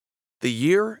The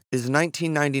year is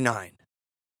 1999,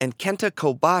 and Kenta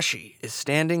Kobashi is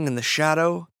standing in the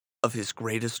shadow of his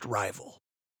greatest rival.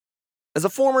 As a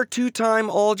former two-time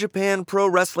All Japan Pro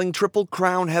Wrestling Triple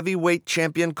Crown heavyweight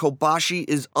champion, Kobashi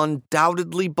is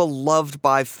undoubtedly beloved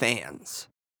by fans.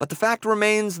 But the fact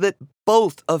remains that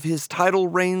both of his title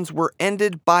reigns were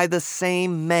ended by the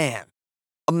same man.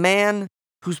 A man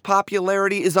whose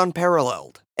popularity is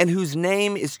unparalleled, and whose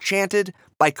name is chanted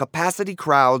by capacity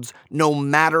crowds no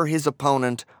matter his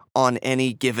opponent on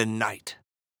any given night.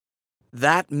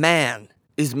 That man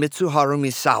is Mitsuharu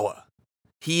Misawa.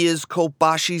 He is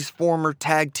Kobashi's former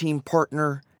tag team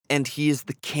partner, and he is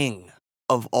the king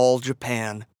of All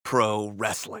Japan Pro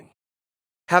Wrestling.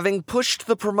 Having pushed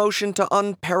the promotion to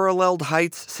unparalleled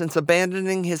heights since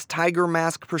abandoning his Tiger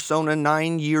Mask persona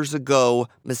 9 years ago,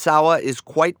 Misawa is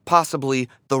quite possibly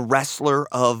the wrestler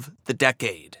of the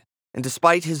decade. And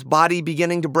despite his body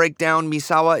beginning to break down,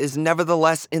 Misawa is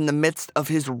nevertheless in the midst of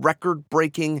his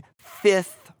record-breaking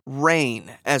 5th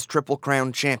reign as Triple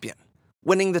Crown champion,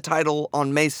 winning the title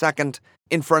on May 2nd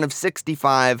in front of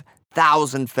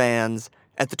 65,000 fans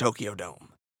at the Tokyo Dome.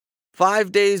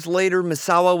 5 days later,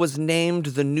 Misawa was named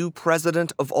the new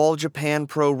president of All Japan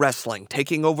Pro Wrestling,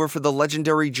 taking over for the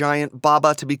legendary giant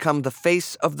Baba to become the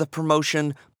face of the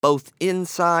promotion both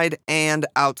inside and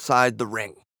outside the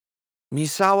ring.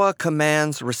 Misawa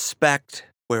commands respect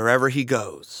wherever he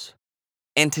goes,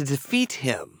 and to defeat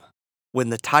him when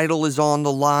the title is on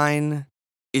the line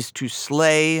is to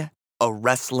slay a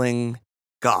wrestling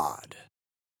god.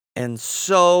 And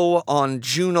so, on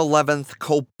June 11th,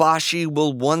 Kobashi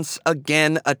will once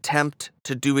again attempt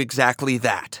to do exactly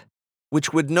that,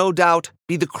 which would no doubt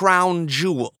be the crown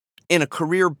jewel in a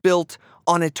career built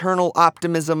on eternal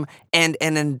optimism and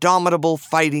an indomitable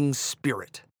fighting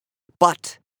spirit.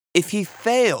 But if he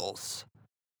fails,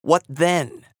 what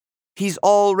then? He's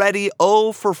already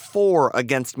 0 for 4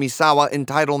 against Misawa in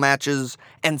title matches,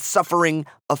 and suffering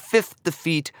a 5th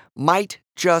defeat might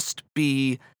just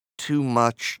be too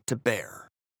much to bear.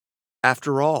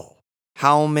 After all,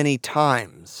 how many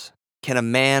times can a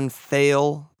man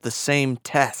fail the same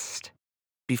test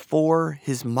before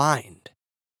his mind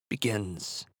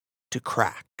begins to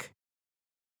crack?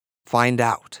 Find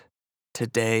out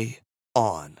today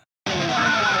on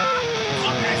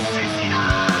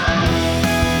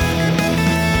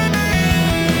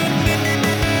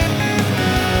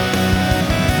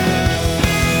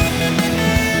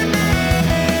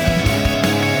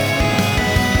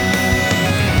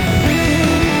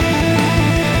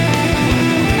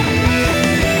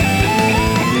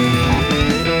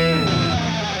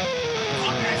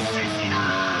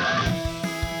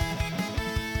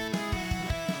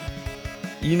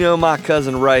You know, my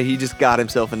cousin Ray, he just got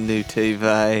himself a new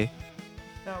TV.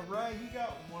 Now, Ray, he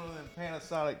got one of them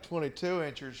Panasonic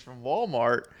 22-inchers from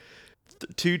Walmart,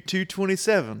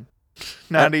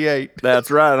 $227.98. That's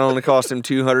right. It only cost him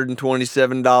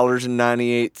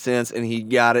 $227.98, and he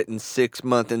got it in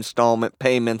 6-month installment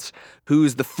payments.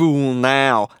 Who's the fool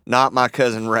now? Not my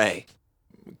cousin Ray.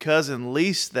 Cousin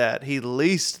leased that. He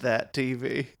leased that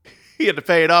TV. He had to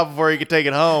pay it off before he could take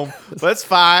it home. But that's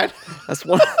fine. That's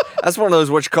one of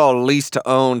those what you call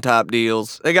lease-to-own type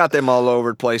deals. They got them all over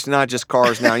the place, not just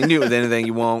cars now. You can do it with anything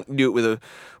you want. You can do it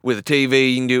with a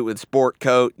TV. You can do it with a sport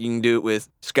coat. You can do it with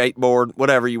skateboard,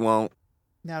 whatever you want.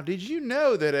 Now, did you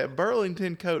know that at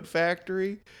Burlington Coat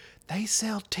Factory, they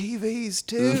sell TVs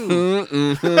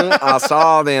too? I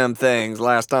saw them things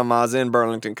last time I was in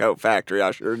Burlington Coat Factory. I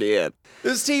sure did.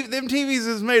 Them TVs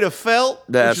is made of felt.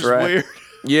 That's which is right. Weird.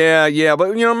 Yeah, but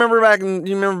remember back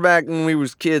when we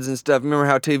was kids and stuff. Remember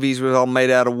how TVs were all made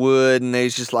out of wood and they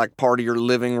was just like part of your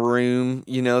living room.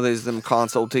 There's them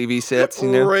console TV sets.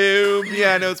 Room,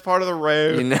 yeah, I know it's part of the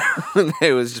room.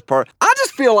 It was just part. I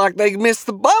just feel like they missed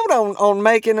the boat on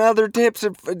making other tips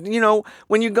of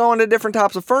when you go into different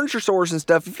types of furniture stores and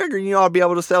stuff. You figure you ought to be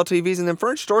able to sell TVs in them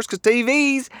furniture stores because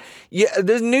TVs. Yeah,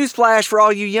 there's newsflash for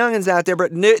all you youngins out there,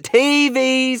 but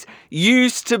TVs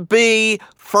used to be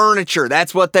furniture.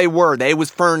 That's what they were. They was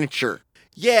furniture.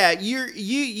 Yeah, you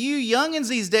youngins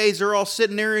these days are all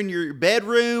sitting there in your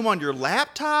bedroom on your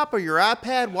laptop or your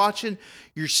iPad watching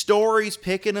your stories,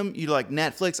 picking them. You like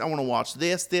Netflix, I want to watch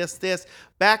this.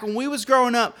 Back when we was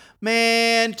growing up,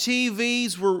 man,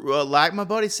 TVs were, like my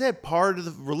buddy said, part of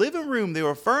the living room. They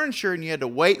were furniture and you had to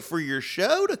wait for your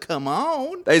show to come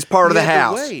on. They's part of the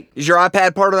house. Is your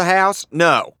iPad part of the house?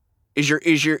 No. Is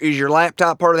your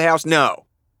laptop part of the house? No.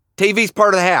 TV's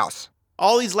part of the house.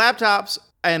 All these laptops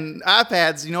and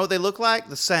iPads, you know what they look like?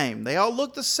 The same. They all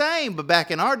look the same. But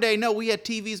back in our day, no, we had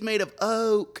TVs made of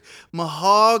oak,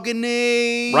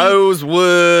 mahogany,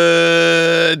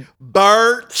 rosewood,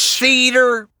 birch,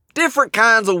 cedar. Different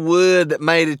kinds of wood that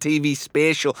made a TV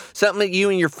special. Something that you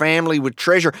and your family would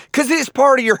treasure because it's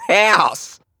part of your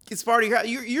house. It's part of your house.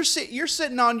 You're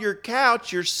sitting on your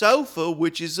couch, your sofa,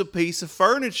 which is a piece of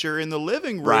furniture in the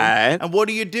living room. Right. And what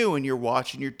are you doing? You're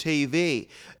watching your TV.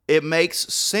 It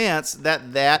makes sense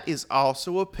that that is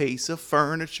also a piece of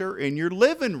furniture in your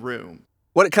living room.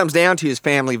 What it comes down to is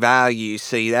family values.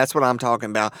 See, that's what I'm talking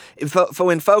about.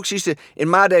 When folks used to, in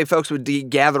my day, folks would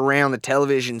gather around the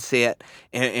television set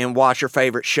and watch their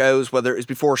favorite shows, whether it was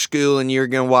before school and you're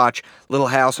going to watch Little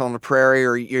House on the Prairie,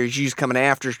 or you're just coming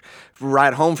after,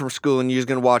 right home from school and you're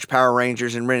going to watch Power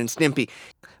Rangers and Ren and Stimpy.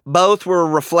 Both were a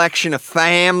reflection of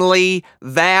family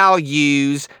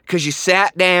values because you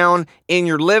sat down in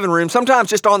your living room, sometimes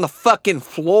just on the fucking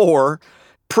floor,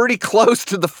 pretty close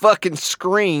to the fucking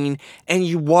screen, and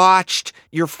you watched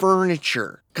your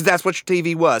furniture because that's what your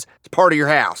TV was. It's part of your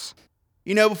house.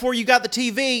 You know, before you got the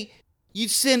TV, you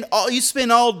spend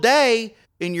all day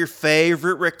in your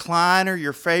favorite recliner,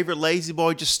 your favorite lazy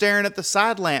boy, just staring at the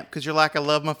side lamp because you're like, I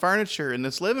love my furniture in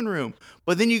this living room.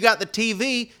 But then you got the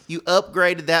TV, you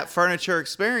upgraded that furniture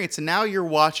experience, and now you're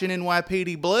watching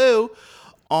NYPD Blue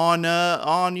on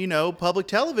public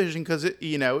television because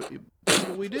that's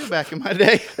what we do back in my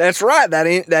day. That's right. That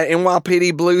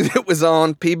NYPD Blue that was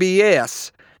on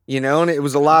PBS. And it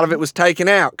was a lot of it was taken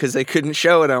out because they couldn't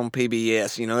show it on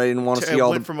PBS. They didn't want to see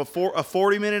all went from a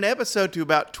 40-minute episode to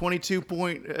about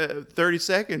 22.30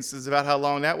 seconds is about how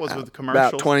long that was with the commercials.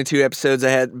 About 22 episodes.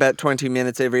 They had about 22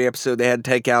 minutes every episode. They had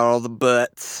to take out all the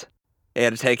butts. They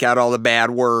had to take out all the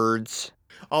bad words.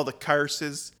 All the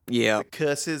curses. Yeah. The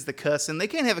cusses, the cussing. They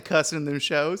can't have a cussing in them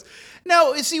shows.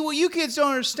 No, see, what you kids don't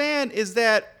understand is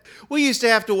that we used to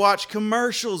have to watch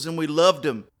commercials and we loved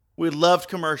them. We loved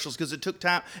commercials because it took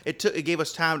time. It gave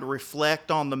us time to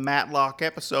reflect on the Matlock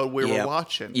episode we were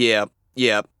watching. Yep.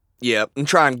 And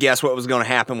try and guess what was going to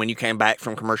happen when you came back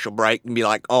from commercial break and be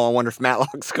like, oh, I wonder if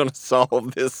Matlock's going to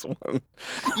solve this one.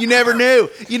 You never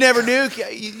knew. You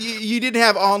didn't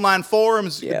have online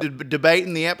forums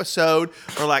debating the episode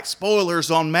or like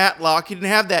spoilers on Matlock. You didn't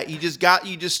have that. You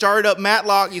just started up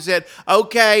Matlock. You said,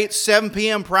 okay, it's 7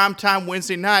 p.m. primetime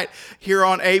Wednesday night here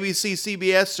on ABC,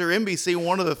 CBS, or NBC,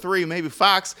 one of the three, maybe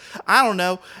Fox. I don't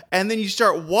know. And then you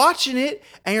start watching it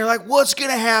and you're like, what's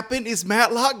going to happen? Is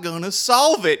Matlock going to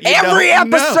solve it? Every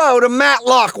episode of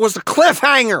Matlock was a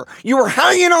cliffhanger. You were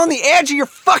hanging on the edge of your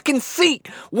fucking seat,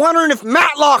 wondering if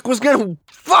Matlock was going to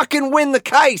fucking win the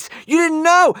case. You didn't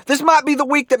know. This might be the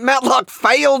week that Matlock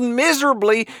failed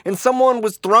miserably and someone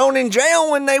was thrown in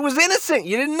jail when they was innocent.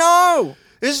 You didn't know.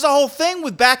 This is the whole thing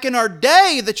with back in our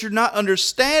day that you're not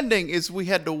understanding is we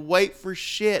had to wait for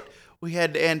shit. We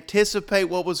had to anticipate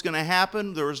what was going to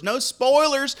happen. There was no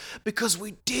spoilers because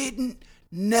we didn't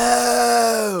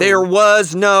know. There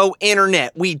was no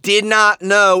internet. We did not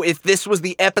know if this was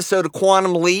the episode of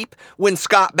Quantum Leap when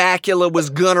Scott Bakula was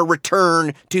gonna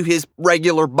return to his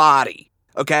regular body.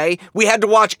 Okay? We had to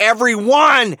watch every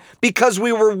one because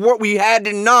we had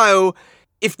to know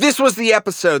if this was the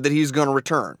episode that he was gonna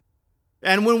return.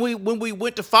 And when we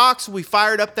went to Fox, we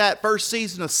fired up that first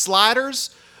season of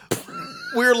Sliders.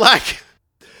 We were like,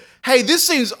 hey, this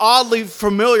seems oddly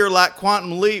familiar like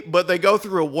Quantum Leap, but they go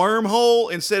through a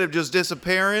wormhole instead of just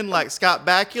disappearing like Scott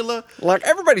Bakula. Like,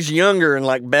 everybody's younger and,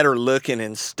 like, better looking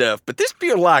and stuff, but this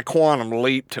feels like Quantum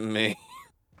Leap to me.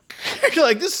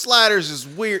 Like, this Sliders is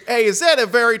weird. Hey, is that a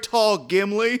very tall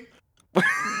Gimli? I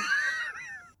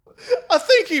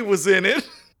think he was in it.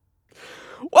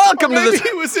 Welcome to the...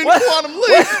 he was in Quantum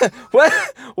Leap.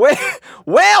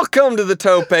 Welcome to the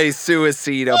Tope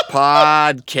Suicida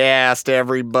podcast,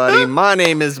 everybody. My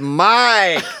name is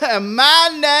Mike. And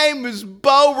my name is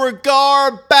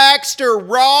Beauregard Baxter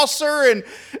Rosser, and...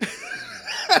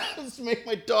 Let's make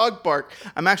my dog bark.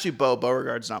 I'm actually Bo.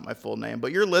 Beauregard's not my full name,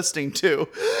 but you're listening to...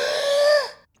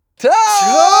 Tope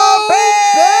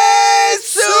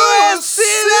Suicida!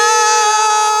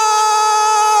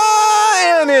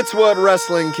 And it's what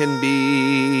wrestling can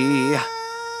be.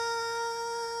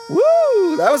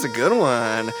 Woo, that was a good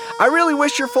one. I really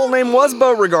wish your full name was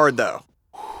Beauregard, though.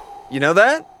 You know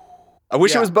that? I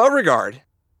wish it was Beauregard.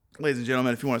 Ladies and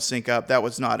gentlemen, if you want to sync up, that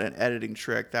was not an editing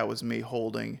trick. That was me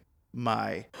holding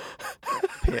my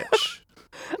pitch.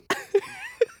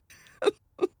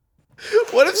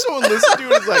 What if someone listened to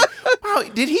it and was like, wow,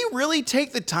 did he really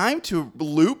take the time to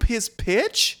loop his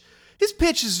pitch? His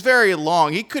pitch is very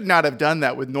long. He could not have done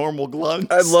that with normal gloves.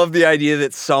 I love the idea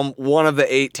that one of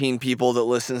the 18 people that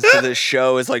listens to this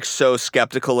show is like so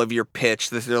skeptical of your pitch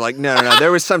that they're like, no.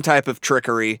 There was some type of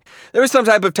trickery. There was some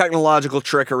type of technological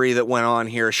trickery that went on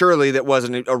here. Surely that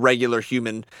wasn't a regular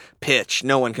human pitch.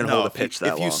 No one can hold a pitch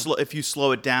that long. If you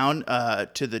slow it down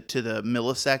to the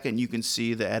millisecond, you can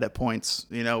see the edit points,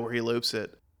 where he loops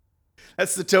it.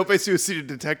 That's the Tope Suicida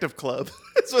Detective Club.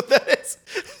 That's what that is.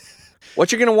 What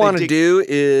you're going to want to do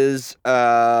is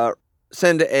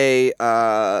send a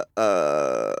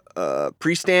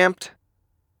pre-stamped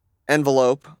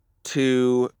envelope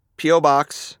to P.O.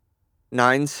 Box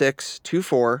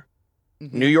 9624,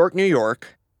 New York, New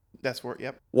York. That's where,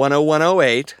 yep.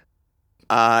 10108.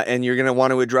 And you're going to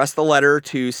want to address the letter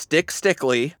to Stick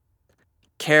Stickly,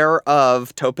 care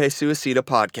of Tope Suicida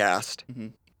Podcast. Mm-hmm.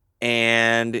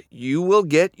 And you will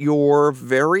get your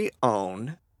very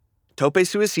own Tope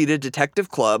Suicida Detective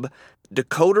Club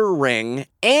decoder ring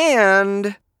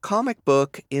and comic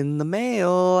book in the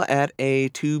mail at a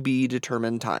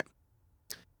to-be-determined time.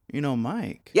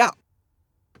 Mike. Yeah.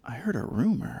 I heard a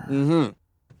rumor. Mm-hmm.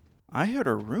 I heard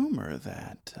a rumor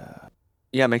that...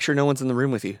 yeah, make sure no one's in the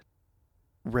room with you.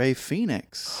 Ray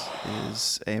Phoenix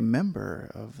is a member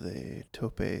of the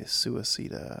Tope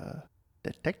Suicida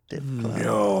Detective Club.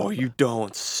 No, you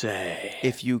don't say.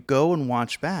 If you go and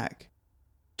watch back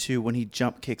to when he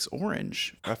jump kicks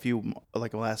Orange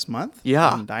last month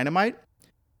on Dynamite,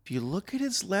 if you look at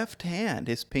his left hand,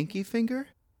 his pinky finger,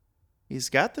 he's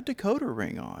got the decoder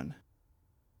ring on.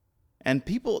 And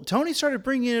Tony started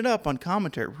bringing it up on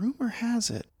commentary. Rumor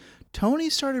has it, Tony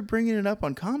started bringing it up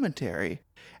on commentary,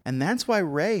 and that's why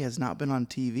Ray has not been on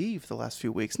TV for the last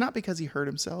few weeks. Not because he hurt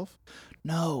himself.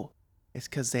 No, it's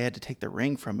because they had to take the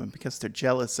ring from him because they're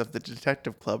jealous of the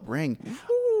Detective Club ring.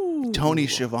 Tony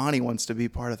Schiavone wants to be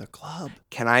part of the club.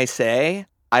 Can I say,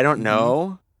 I don't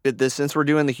know, since we're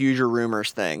doing the huge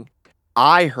rumors thing,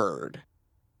 I heard.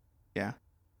 Yeah.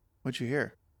 What'd you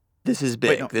hear? This is big.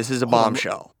 Wait, no. This is a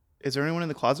bombshell. Is there anyone in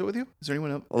the closet with you? Is there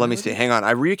anyone else? Well, let me see. Hang on.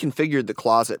 I reconfigured the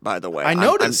closet, by the way. I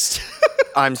noticed.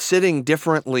 I'm sitting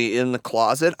differently in the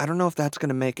closet. I don't know if that's going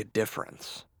to make a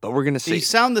difference, but we're going to see. You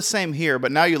sound the same here,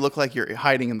 but now you look like you're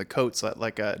hiding in the coats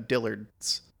like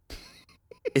Dillard's.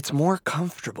 It's more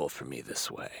comfortable for me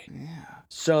this way. Yeah.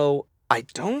 So I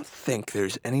don't think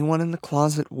there's anyone in the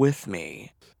closet with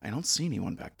me. I don't see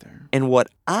anyone back there. And what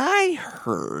I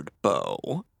heard,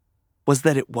 Bo, was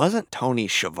that it wasn't Tony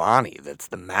Schiavone that's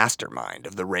the mastermind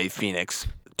of the Ray Phoenix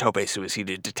Tope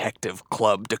Suicida Detective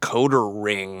Club decoder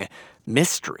ring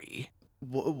mystery.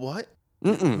 What?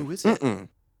 Mm-mm. Who is it? Mm-mm.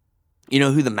 You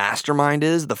know who the mastermind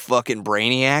is? The fucking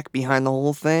brainiac behind the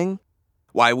whole thing?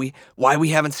 Why we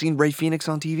haven't seen Ray Phoenix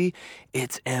on TV?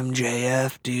 It's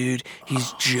MJF, dude.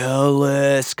 He's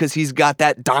jealous because he's got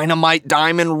that dynamite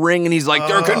diamond ring, and he's like,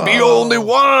 there can be only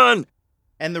one.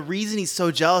 And the reason he's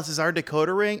so jealous is our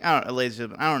decoder ring. Ladies and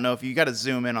gentlemen, I don't know if you got to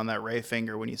zoom in on that Ray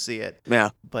finger when you see it.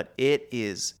 Yeah. But it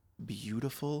is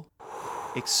beautiful,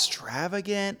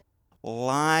 extravagant,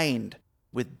 lined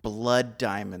with blood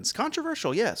diamonds.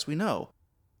 Controversial, yes, we know.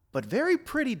 But very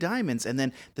pretty diamonds. And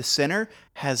then the center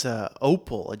has a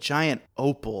giant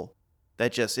opal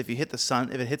that just, if it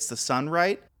hits the sun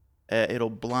right, it'll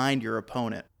blind your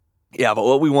opponent. Yeah, but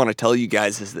what we want to tell you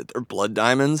guys is that they're blood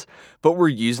diamonds, but we're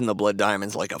using the blood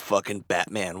diamonds like a fucking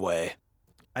Batman way.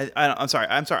 I'm sorry.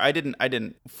 I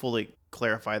didn't fully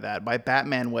clarify that. By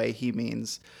Batman way, he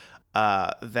means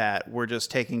that we're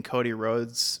just taking Cody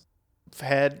Rhodes'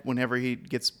 head whenever he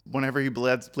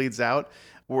bleeds out.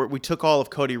 We took all of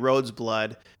Cody Rhodes'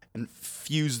 blood and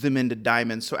fused them into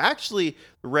diamonds. So actually,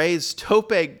 Ray's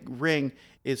Tope ring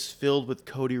is filled with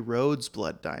Cody Rhodes'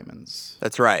 blood diamonds.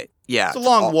 That's right. Yeah. It's a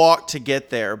long walk to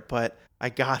get there, but I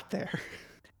got there.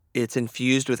 It's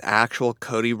infused with actual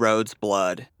Cody Rhodes'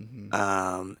 blood.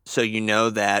 Mm-hmm. So you know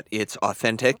that it's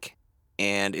authentic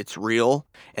and it's real.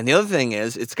 And the other thing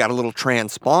is, it's got a little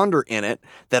transponder in it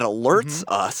that alerts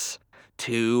us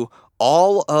to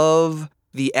all of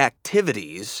the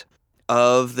activities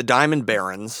of the diamond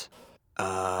barons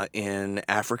in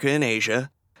Africa and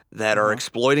Asia that are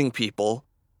exploiting people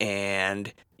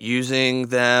and using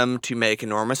them to make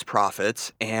enormous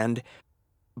profits. And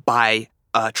by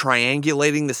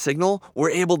triangulating the signal, we're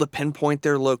able to pinpoint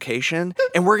their location,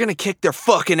 and we're going to kick their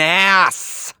fucking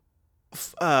ass.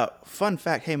 Fun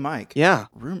fact. Hey, Mike. Yeah.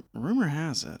 Rumor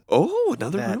has it. Oh,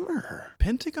 another rumor.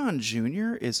 Pentagon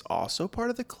Jr. is also part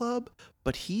of the club,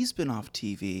 but he's been off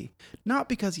TV, not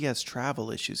because he has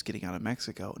travel issues getting out of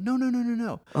Mexico.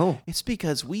 No. Oh. It's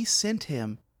because we sent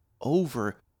him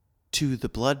over to the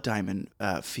Blood Diamond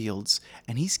fields,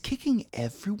 and he's kicking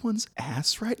everyone's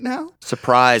ass right now.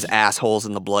 Surprise, assholes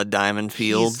in the Blood Diamond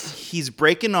fields. He's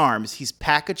breaking arms. He's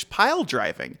package pile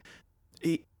driving.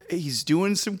 He's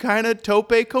doing some kind of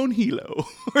tope con hilo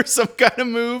or some kind of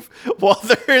move while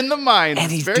they're in the mines.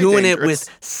 And he's doing it with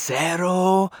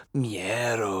cero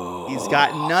miedo. He's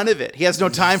got none of it. He has no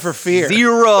time for fear.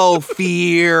 Zero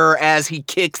fear as he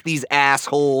kicks these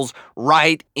assholes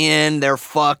right in their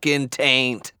fucking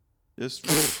taint. Just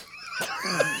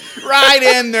right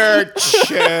in there,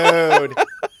 chode.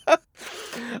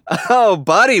 Oh,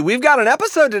 buddy, we've got an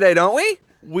episode today, don't we?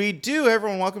 We do.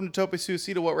 Everyone, welcome to Tope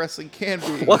Suicida, What Wrestling Can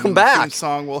Be. Welcome back. The theme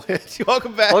song will hit.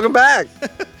 Welcome back. Welcome back.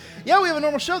 Yeah, we have a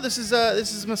normal show. This is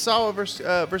Misawa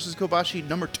versus Kobashi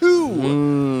number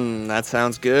 2. That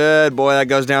sounds good. Boy, that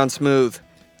goes down smooth.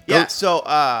 Yeah, so,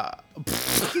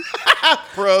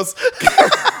 bros.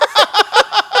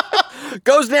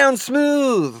 Goes down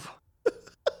smooth.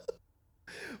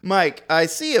 Mike, I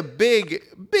see a big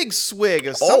swig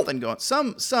of something going.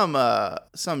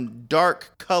 Some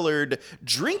dark colored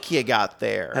drink you got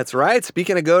there. That's right.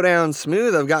 Speaking of go down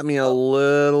smooth, I've got me a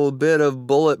little bit of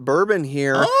Bullet bourbon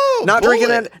here. Oh, not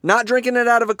Bullet. drinking it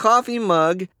out of a coffee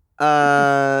mug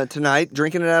tonight.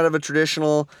 Drinking it out of a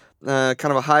traditional kind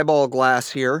of a highball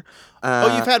glass here.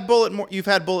 You've had Bullet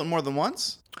more than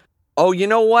once? Oh, you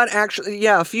know what? Actually,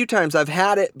 yeah, a few times I've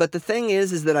had it, but the thing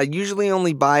is that I usually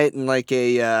only buy it in like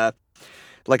a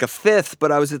fifth, but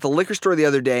I was at the liquor store the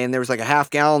other day and there was like a half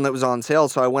gallon that was on sale,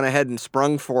 so I went ahead and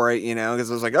sprung for it,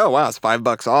 because I was like, oh wow, it's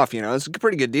 $5 off, it's a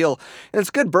pretty good deal, and it's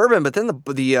good bourbon. But then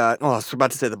I was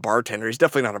about to say the bartender. He's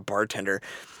definitely not a bartender.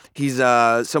 He's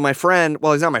so my friend.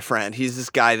 Well, he's not my friend. He's this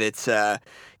guy that's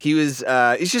he's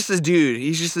just this dude.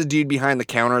 He's just the dude behind the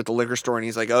counter at the liquor store, and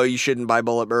he's like, oh, you shouldn't buy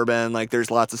Bullet bourbon. Like,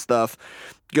 there's lots of stuff,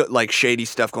 like shady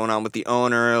stuff going on with the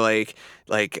owner, like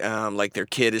their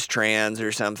kid is trans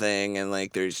or something, and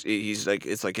like he's like,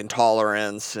 it's like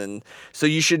intolerance, and so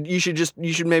you should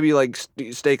maybe like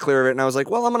stay clear of it. And I was like,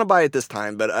 well, I'm gonna buy it this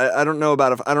time, but I don't know if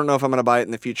I'm gonna buy it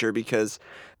in the future because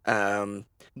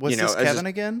was this Kevin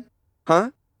again?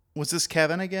 Huh? Was this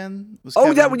Kevin again?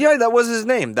 That was his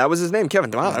name.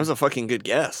 Kevin. Wow, that was a fucking good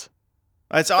guess.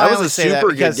 That was a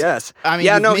super good guess. I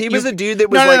mean, he was a dude that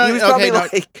was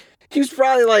he was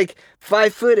probably like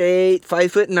 5'8",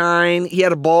 5'9". He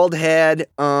had a bald head. He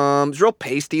was real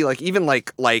pasty, like even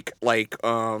like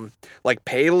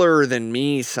paler than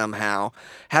me somehow.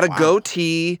 Had a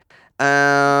goatee.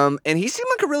 And he seemed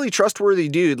like a really trustworthy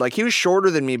dude. Like, he was shorter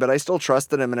than me, but I still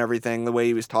trusted him and everything, the way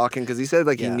he was talking, because he said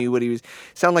like he knew what he was.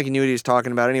 Sounded like he knew what he was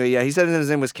talking about. Anyway, yeah, he said his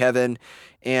name was Kevin,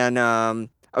 and I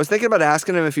was thinking about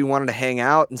asking him if he wanted to hang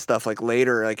out and stuff like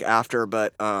later, like after,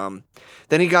 but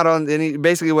then he got on. Then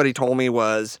basically what he told me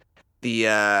was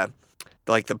the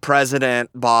president,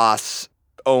 boss,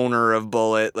 owner of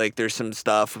Bullet, like there's some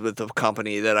stuff with the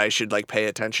company that I should like pay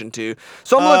attention to.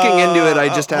 So I'm looking into it.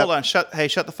 Hold on. Shut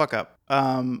the fuck up.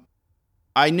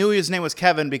 I knew his name was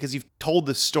Kevin because you've told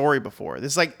this story before.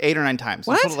 This is like 8 or 9 times.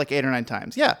 What? You've told it like 8 or 9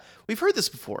 times. Yeah, we've heard this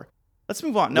before. Let's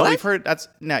move on. No, what? we've heard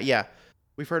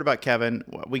we've heard about Kevin.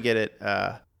 We get it.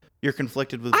 You're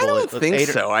conflicted with Bullet. I don't think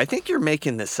so. I think you're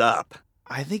making this up.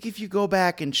 I think if you go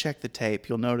back and check the tape,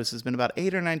 you'll notice it's been about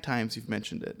 8 or 9 times you've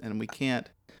mentioned it, and we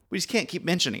just can't keep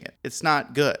mentioning it. It's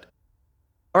not good.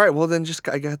 All right, well then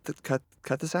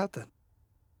cut this out then.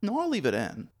 No, I'll leave it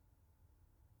in.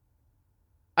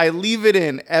 I leave it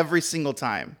in every single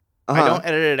time. I don't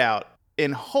edit it out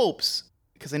in hopes,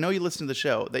 because I know you listen to the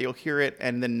show, that you'll hear it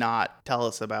and then not tell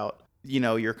us about,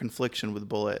 your confliction with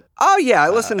Bullet. Oh yeah, I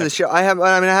listen to the show. I haven't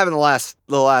the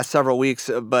last several weeks,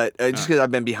 but just because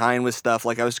I've been behind with stuff,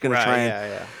 like I was going to try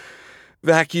and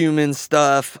vacuum and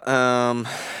stuff. And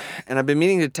I've been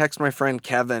meaning to text my friend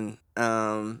Kevin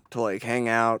to like hang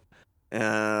out.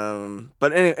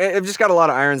 But anyway, I've just got a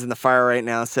lot of irons in the fire right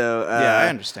now. So I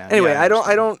understand. Anyway,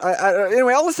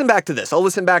 anyway, I'll listen back to this. I'll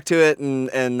listen back to it, and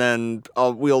then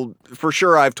we'll for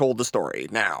sure. I've told the story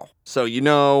now, so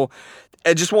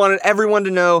I just wanted everyone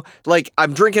to know, like,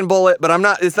 I'm drinking Bullet, but I'm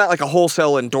not. It's not like a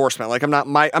wholesale endorsement. Like, I'm not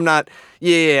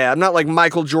like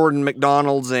Michael Jordan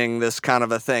McDonald'sing this kind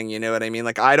of a thing. You know what I mean?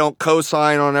 Like, I don't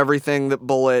co-sign on everything that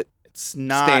Bullet. It's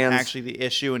not actually the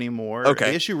issue anymore.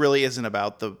 Okay. The issue really isn't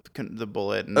about the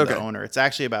Bullet and the owner. It's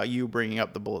actually about you bringing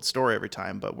up the Bullet story every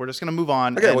time. But we're just gonna move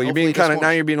on. Okay. Well, you're being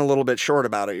you're being a little bit short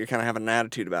about it. You're kind of having an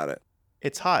attitude about it.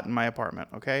 It's hot in my apartment.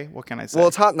 Okay. What can I say? Well,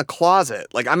 it's hot in the closet.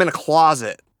 Like, I'm in a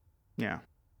closet. Yeah.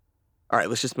 All right,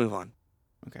 let's just move on.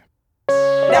 Okay.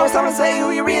 Now it's time to say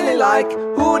who you really like.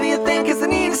 Who do you think is the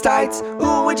neatest tights?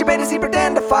 Who would you bet to see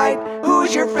pretend to fight?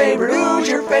 Who's your favorite? Who's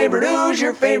your favorite? Who's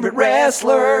your favorite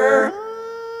wrestler?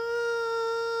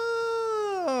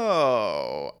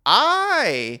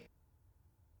 I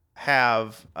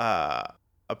have a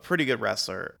pretty good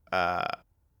wrestler that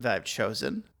I've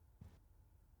chosen.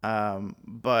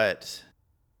 But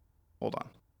hold on.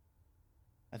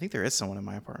 I think there is someone in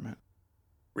my apartment.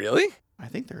 Really? I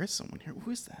think there is someone here.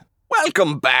 Who is that?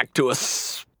 Welcome back to a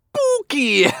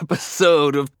spooky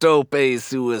episode of Tope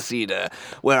Suicida,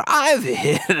 where I've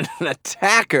hidden an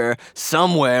attacker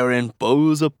somewhere in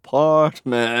Bo's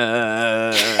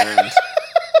apartment.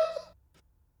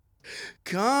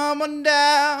 Come on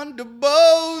down to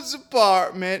Bo's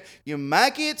apartment. You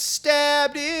might get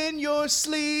stabbed in your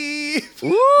sleep.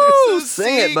 Woo! There's a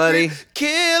Sing it, buddy. secret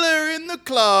killer in the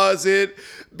closet.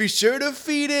 Be sure to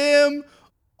feed him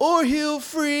or he'll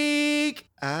freak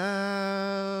out.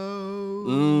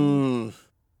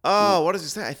 Oh, what does it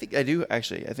say? I think I do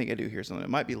hear something. It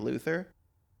might be Luther.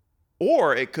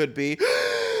 Or it could be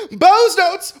Bo's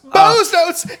Notes! Bo's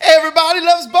Notes! Everybody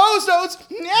loves Bo's Notes!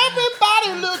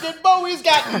 Everybody look at Bo, he's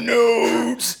got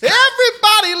notes!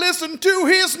 Everybody listen to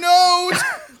his notes!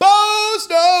 Bo's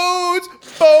Notes!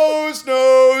 Bo's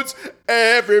Notes!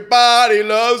 Everybody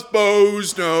loves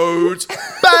Bo's Notes!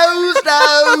 Bo's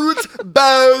Notes!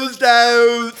 Bo's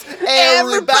Notes!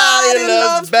 Everybody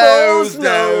loves Bo's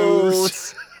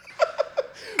Notes!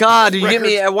 God, you get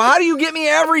me. How do you get me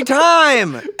every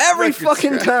time? Every Record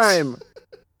fucking scratch. time.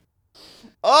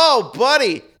 Oh,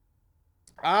 buddy,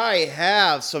 I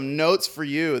have some notes for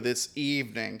you this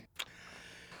evening.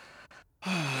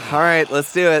 All right,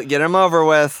 let's do it. Get him over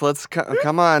with. Let's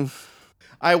come on.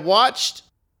 I watched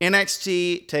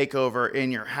NXT TakeOver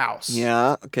in your house.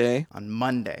 Yeah. Okay. On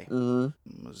Monday. Mhm.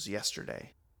 It was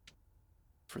yesterday.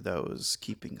 For those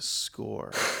keeping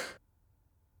score.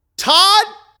 Todd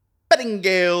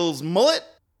Pettingale's mullet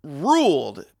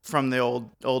ruled from the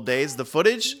old days. The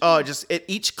footage,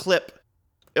 each clip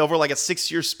over like a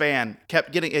 6-year span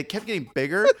kept getting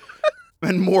bigger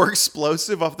and more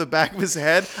explosive off the back of his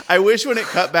head. I wish when it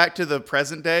cut back to the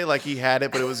present day, like he had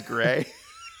it, but it was gray.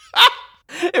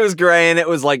 It was gray and it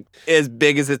was like as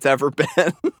big as it's ever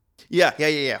been. Yeah.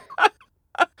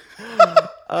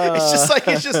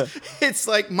 It's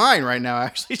like mine right now,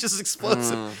 actually. It's just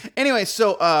explosive. Anyway,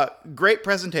 so great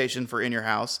presentation for In Your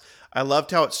House. I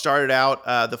loved how it started out,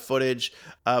 the footage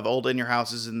of old In Your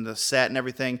Houses and the set and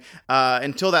everything,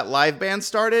 until that live band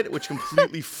started, which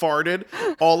completely farted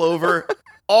all over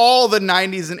all the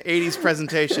 90s and 80s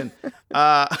presentation.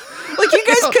 Like you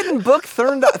guys couldn't book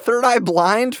Third Eye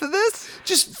Blind for this?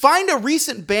 Just find a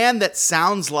recent band that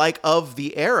sounds like of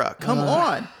the era. Come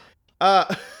on.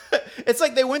 It's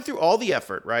like they went through all the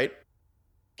effort, right?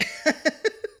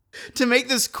 To make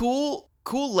this cool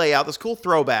layout, this cool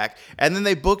throwback, and then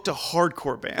they booked a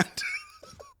hardcore band.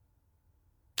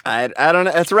 I don't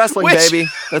know. That's wrestling, baby.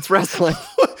 That's wrestling.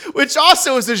 Which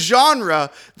also is a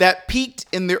genre that peaked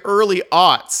in the early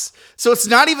aughts. So it's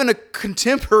not even a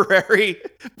contemporary,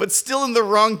 but still in the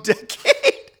wrong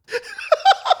decade.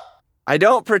 I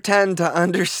don't pretend to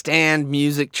understand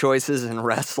music choices in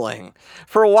wrestling.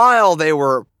 For a while, they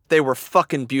were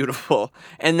fucking beautiful,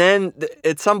 and then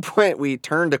at some point we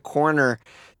turned a corner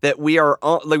that we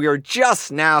are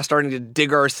just now starting to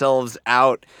dig ourselves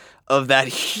out of that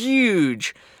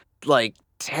huge, like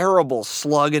terrible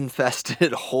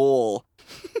slug-infested hole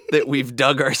that we've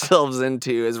dug ourselves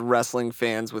into as wrestling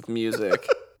fans with music.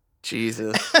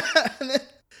 Jesus.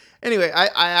 Anyway,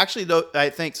 I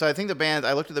think the band,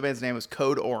 I looked at the band's name, was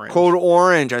Code Orange. Code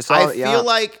Orange. I saw it, I feel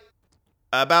like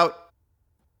about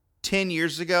 10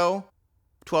 years ago,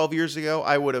 12 years ago,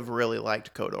 I would have really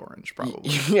liked Code Orange, probably.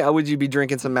 Yeah, would you be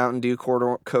drinking some Mountain Dew Code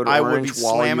Orange I would be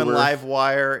while slamming you were... live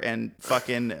wire and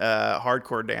fucking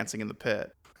hardcore dancing in the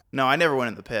pit. No, I never went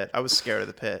in the pit. I was scared of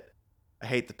the pit. I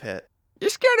hate the pit. You're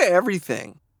scared of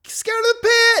everything. Scared of the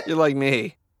pit! You're like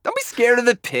me. Don't be scared of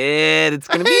the pit. It's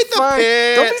gonna be hate the fun.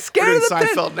 pit. Don't be scared We're of the doing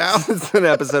pit. Seinfeld now. It's an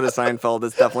episode of Seinfeld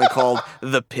that's definitely called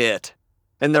The Pit.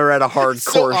 And they're at a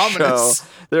hardcore show. ominous.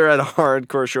 They're at a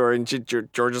hardcore show, and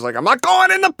George is like, "I'm not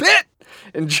going in the pit."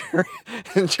 And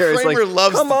Jerry's Kramer like,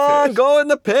 loves "Come the on, pit." go in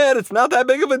the pit. It's not that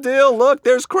big of a deal. Look,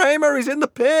 there's Kramer. He's in the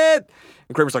pit."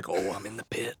 And Kramer's like, "Oh, I'm in the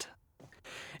pit."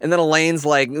 And then Elaine's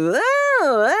like,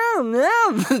 "Oh,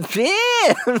 no, the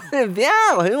pit.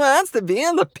 Yeah, who wants to be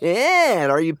in the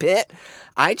pit? Are you pit?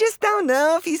 I just don't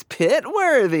know if he's pit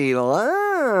worthy."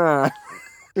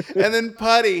 And then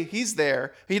Putty, he's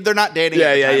there. They're not dating. Yeah,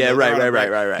 at the yeah, time. yeah, They're right, on a right,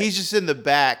 break. right. He's just in the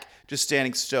back, just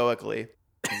standing stoically.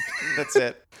 That's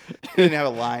it. He didn't have a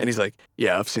line. And he's like,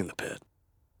 "Yeah, I've seen the pit.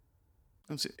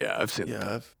 I've seen the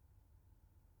pit."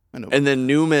 I know. And then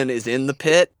Newman is in the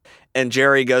pit, and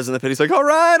Jerry goes in the pit. He's like, "All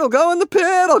right, I'll go in the pit.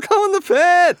 I'll go in the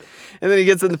pit." And then he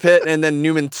gets in the pit, and then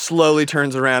Newman slowly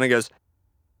turns around and goes,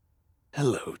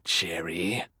 Hello,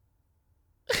 Jerry.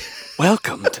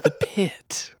 Welcome to the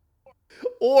pit.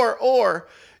 Or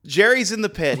Jerry's in the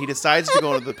pit. He decides to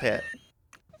go into the pit.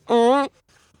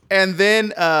 And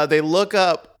then they look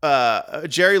up.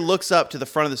 Jerry looks up to the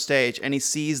front of the stage, and he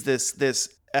sees this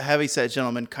heavyset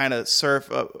gentleman kind of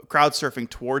crowd surfing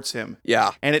towards him.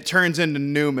 Yeah. And it turns into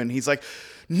Newman. He's like,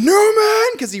 Newman!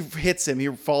 Because he hits him. He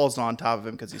falls on top of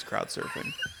him because he's crowd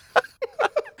surfing.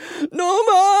 No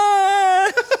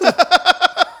more!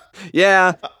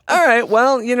 Yeah. All right.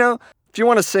 Well, if you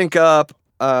want to sync up,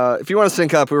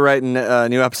 we're writing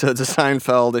new episodes of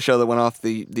Seinfeld, the show that went off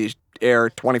the air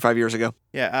 25 years ago.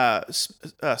 Yeah.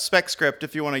 Spec script.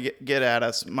 If you want to get at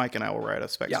us, Mike and I will write a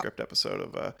spec script episode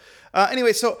of.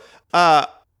 Anyway, so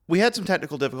we had some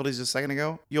technical difficulties a second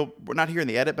ago. We're not hearing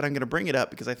the edit, but I'm going to bring it up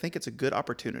because I think it's a good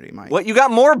opportunity, Mike. What, you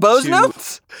got more Bose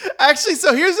notes? Actually,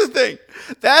 so here's the thing.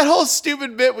 That whole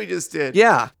stupid bit we just did.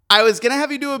 Yeah. I was going to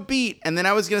have you do a beat, and then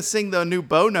I was going to sing the new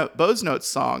Bose Notes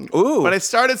song. Ooh. But I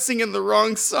started singing the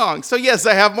wrong song. So, yes,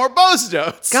 I have more Bose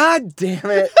Notes. God damn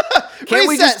it. Can't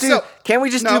we just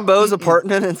do Bo's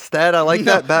apartment instead? I like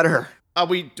that better.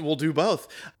 We'll do both.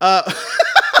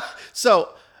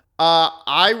 So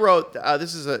I wrote,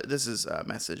 this is a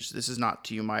message. This is not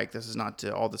to you, Mike. This is not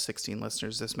to all the 16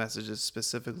 listeners. This message is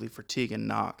specifically for Tegan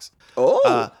Knox.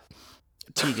 Oh.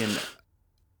 Tegan,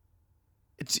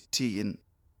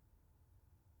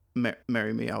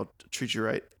 marry me. I'll treat you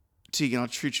right. Tegan, I'll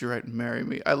treat you right and marry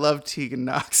me. I love Tegan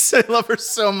Knox. I love her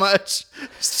so much.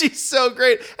 She's so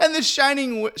great. And the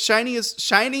shiniest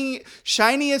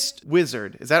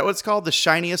wizard. Is that what it's called? The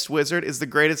shiniest wizard is the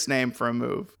greatest name for a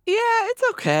move. Yeah, it's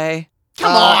okay.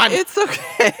 Come on. It's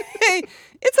okay.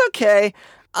 It's okay.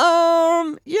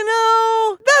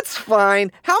 That's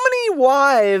fine. How many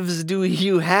wives do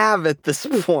you have at this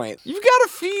point? You've got a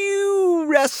few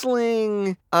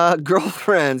wrestling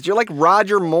girlfriends. You're like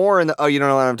Roger Moore in the... Oh, you don't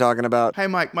know what I'm talking about. Hey,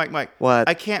 Mike. What?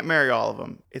 I can't marry all of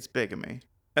them. It's bigamy.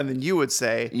 And then you would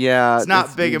say, yeah, it's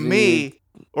not big of me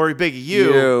or big of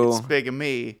you. It's big of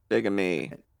me. Big of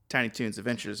me. Tiny Toons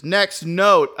Adventures. Next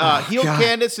note. Heel God.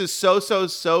 Candace is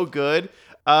so good.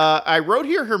 I wrote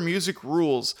here her music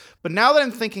rules, but now that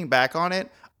I'm thinking back on it,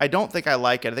 I don't think I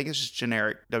like it. I think it's just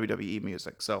generic WWE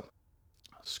music. So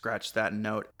scratch that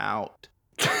note out.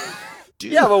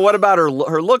 Yeah, but what about her?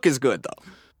 Her look is good though.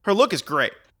 Her look is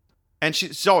great, and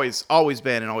she's always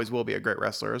been and always will be a great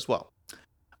wrestler as well.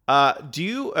 Do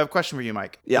you I have a question for you,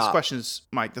 Mike? Yeah. This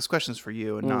question's for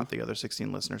you and not the other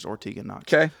 16 listeners or Tegan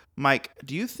Knox. Okay. Mike,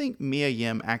 do you think Mia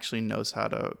Yim actually knows how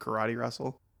to karate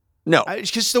wrestle? No.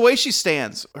 Because the way she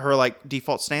stands, her like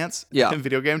default stance Yeah. in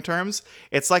video game terms,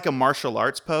 it's like a martial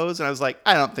arts pose. And I was like,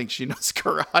 I don't think she knows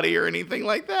karate or anything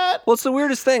like that. Well, it's the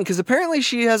weirdest thing because apparently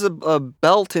she has a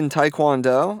belt in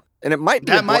Taekwondo, and it might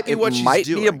be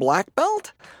be a black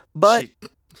belt, but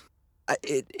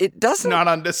it doesn't. Not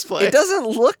on display. It doesn't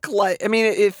look like. I mean,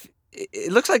 if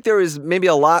it looks like there is maybe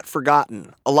a lot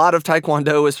forgotten. A lot of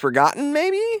Taekwondo is forgotten,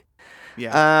 maybe.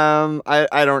 Yeah.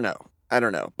 I don't know.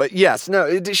 But yes,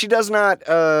 no, she does not.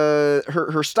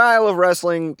 Her style of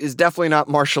wrestling is definitely not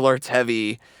martial arts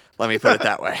heavy. Let me put it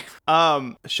that way.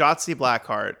 Shotzi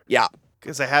Blackheart. Yeah.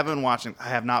 Because I have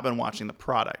not been watching The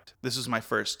Product. This is my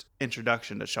first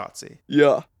introduction to Shotzi.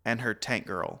 Yeah. And her tank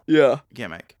girl. Yeah.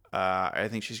 Gimmick. I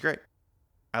think she's great.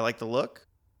 I like the look.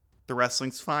 The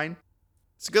wrestling's fine.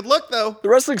 It's a good look, though. The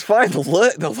wrestling's fine.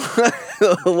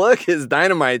 The look is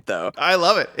dynamite, though. I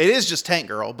love it. It is just tank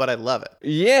girl, but I love it.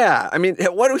 Yeah. I mean,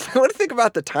 what do you think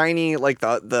about the tiny, like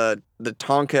the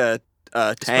Tonka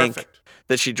tank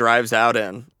that she drives out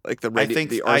in? Like the RC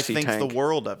tank. I think the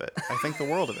world of it.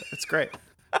 It's great.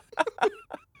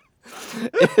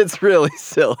 It's really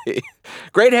silly.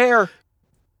 Great hair.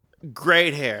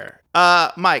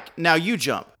 Mike, now you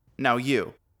jump. Now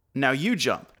you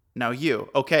jump. Now you.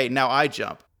 Okay, now I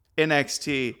jump.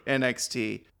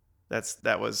 NXT.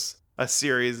 That was a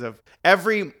series of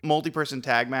every multi-person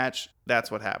tag match. That's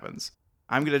what happens.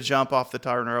 I'm going to jump off the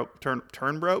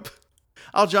turn rope.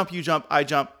 I'll jump, you jump, I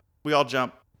jump, we all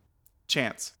jump.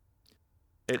 Chance.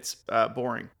 It's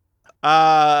boring.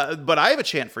 But I have a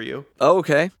chant for you. Oh,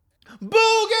 okay.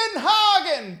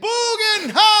 Bugenhagen!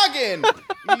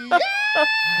 Yeah!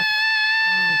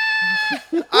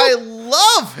 I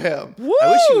love him. Woo!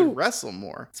 I wish he would wrestle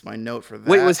more. It's my note for that.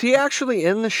 Wait, was he actually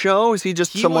in the show? Is he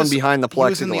just someone behind the plexiglass? He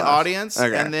was in the audience,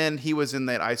 and then he was in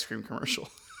that ice cream commercial.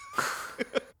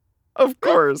 Of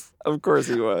course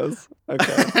he was.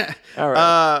 Okay. All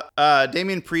right.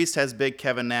 Damian Priest has big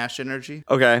Kevin Nash energy.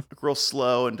 Okay. Real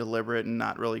slow and deliberate and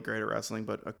not really great at wrestling,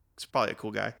 but he's probably a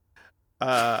cool guy.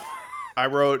 I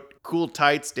wrote cool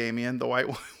tights, Damian, the white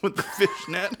one with the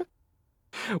fishnet.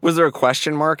 Was there a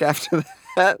question mark after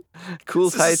that? Cool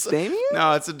This is Tights so- Damien?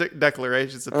 No, it's a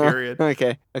declaration. It's a period.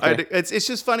 Okay. It's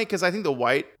just funny because I think the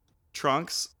white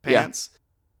trunks pants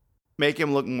make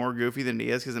him look more goofy than he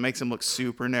is because it makes him look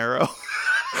super narrow.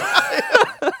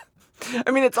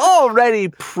 I mean, it's already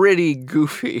pretty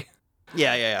goofy.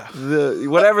 Yeah. The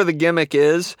whatever the gimmick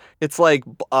is, it's like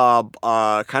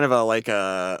kind of like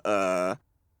a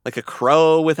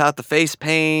crow without the face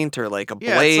paint, or like a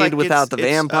Yeah, it's blade like without the it's,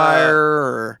 vampire,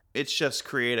 or It's just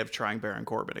creative trying Baron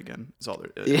Corbin again. Is all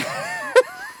there is. yeah.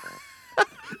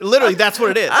 Literally, that's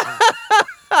what it is.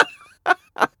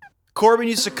 Corbin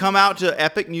used to come out to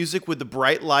epic music with the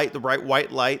bright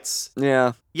white lights.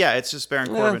 Yeah. Yeah, it's just Baron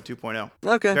Corbin 2.0.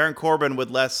 Okay. Baron Corbin with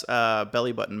less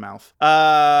belly button mouth.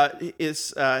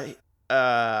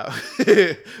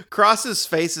 Cross's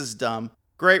face is dumb.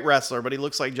 Great wrestler, but he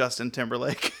looks like Justin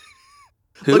Timberlake.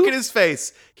 Who? Look at his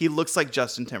face. He looks like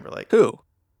Justin Timberlake. Who?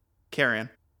 Carrion.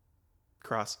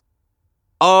 Cross.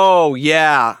 Oh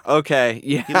yeah. Okay.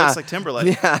 Yeah. He looks like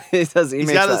Timberlake. Yeah. He does. He He's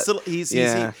makes got that. this little.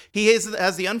 He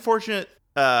has the unfortunate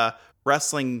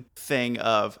wrestling thing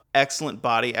of excellent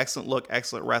body, excellent look,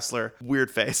 excellent wrestler,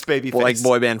 weird face, baby face. Like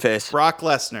boy band face. Brock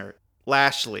Lesnar,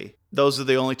 Lashley. Those are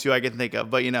the only two I can think of.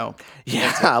 But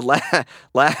Yeah,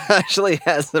 Lashley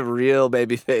has the real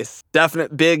baby face.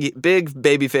 Definite big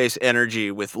baby face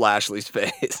energy with Lashley's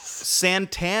face.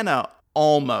 Santana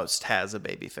almost has a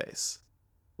baby face,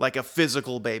 like a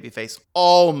physical baby face,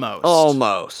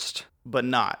 almost, but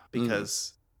not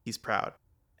because he's proud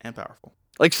and powerful.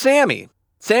 Like Sammy.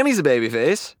 Sammy's a baby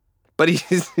face, but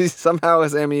he's somehow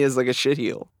Sammy is like a shit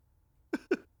heel.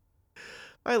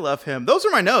 I love him. Those are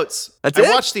my notes. That's I it?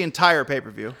 watched the entire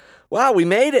pay-per-view. Wow, we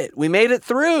made it. We made it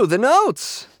through the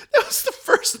notes. That was the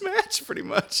first match, pretty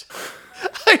much.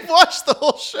 I watched the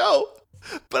whole show,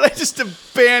 but I just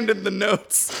abandoned the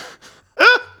notes.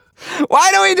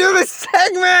 Why do we do this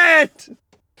segment?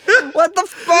 What the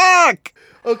fuck?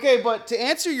 Okay, but to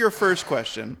answer your first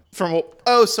question from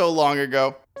so long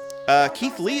ago,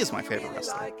 Keith Lee is my favorite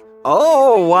wrestler.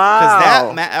 Oh,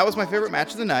 wow. Because that was my favorite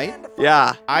match of the night.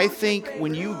 Yeah. I think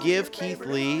when you give Keith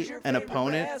Lee an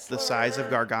opponent the size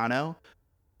of Gargano,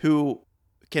 who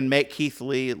can make Keith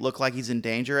Lee look like he's in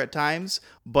danger at times,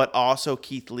 but also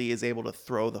Keith Lee is able to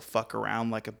throw the fuck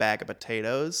around like a bag of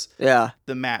potatoes, Yeah.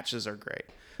 the matches are great.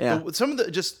 Yeah. Some of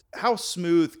the just how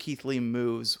smooth Keith Lee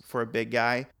moves for a big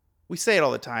guy. We say it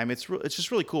all the time. It's just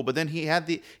really cool. But then he had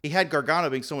Gargano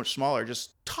being so much smaller,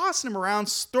 just tossing him around,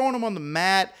 throwing him on the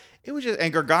mat. It was just,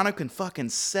 and Gargano can fucking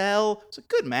sell. It's a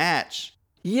good match.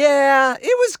 Yeah, it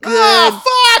was good. Ah,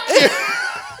 fuck!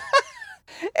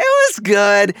 It was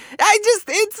good.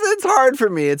 It's hard for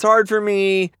me. It's hard for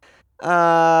me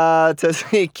to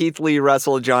see Keith Lee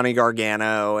wrestle Johnny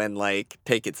Gargano and like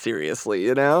take it seriously,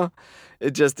 you know?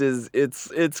 It just is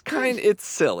it's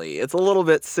silly. It's a little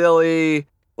bit silly.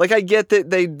 Like, I get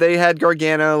that they had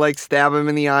Gargano like stab him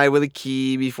in the eye with a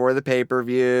key before the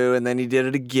pay-per-view, and then he did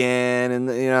it again, and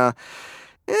you know,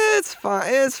 it's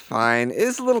fine. It's fine.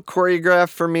 It's a little choreographed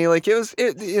for me. Like, it was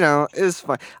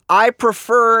fine. I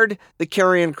preferred the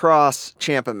Karrion Kross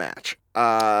Ciampa match.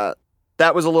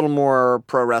 That was a little more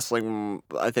pro wrestling,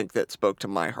 I think, that spoke to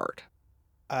my heart.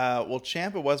 Well,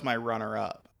 Ciampa was my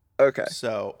runner-up. Okay.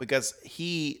 So because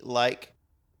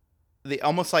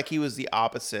almost like he was the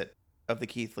opposite of the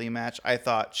Keith Lee match, I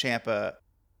thought Ciampa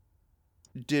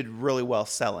did really well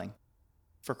selling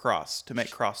for Kross to make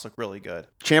Kross look really good.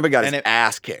 Ciampa got his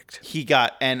ass kicked.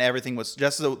 And everything was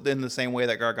just in the same way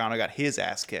that Gargano got his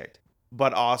ass kicked.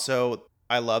 But also,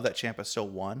 I love that Ciampa still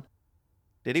won.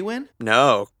 Did he win?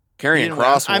 No, Karrion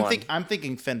Kross won. I'm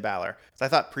thinking Finn Balor. So I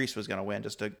thought Priest was going to win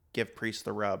just to give Priest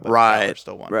the rub. But Right. Balor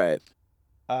still won. Right.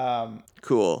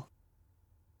 Cool.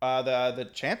 The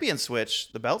champion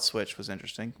switch, the belt switch was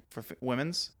interesting for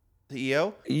women's. The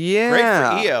EO. Yeah. Great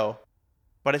for EO.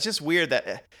 But it's just weird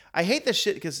that I hate this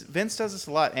shit because Vince does this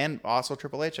a lot, and also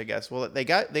Triple H, I guess. Well, they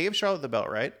gave Charlotte the belt,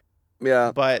 right?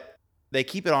 Yeah. But they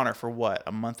keep it on her for what,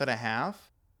 a month and a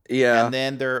half? Yeah. And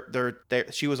then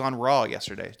she was on Raw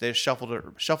yesterday. They just shuffled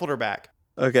her back.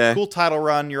 Okay. Cool title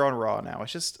run. You're on Raw now.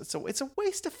 It's a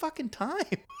waste of fucking time.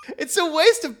 It's a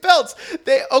waste of belts.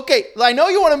 I know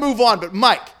you want to move on, but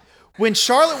Mike, when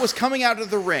Charlotte was coming out of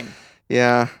the ring,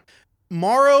 Yeah.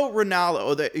 Mauro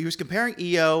Ranallo, he was comparing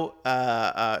EO,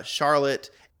 Charlotte,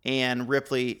 and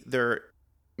Ripley, their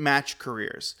match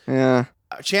careers. Yeah.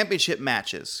 Championship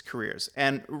matches careers.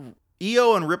 And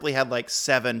EO and Ripley had like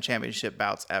 7 championship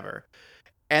bouts ever.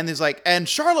 And there's and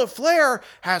Charlotte Flair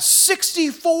has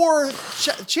 64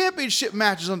 championship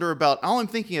matches under her belt. All I'm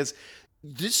thinking is,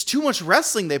 there's too much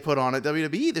wrestling they put on at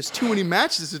WWE. There's too many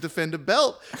matches to defend a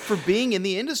belt for being in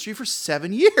the industry for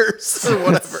 7 years or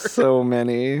whatever. That's so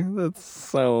many. That's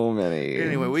so many.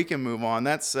 Anyway, we can move on.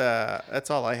 That's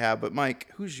all I have. But Mike,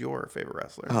 who's your favorite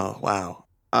wrestler? Oh, wow.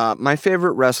 My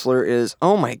favorite wrestler is,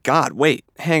 oh my God, wait,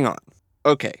 hang on.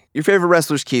 Okay, your favorite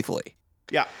wrestler is Keith Lee.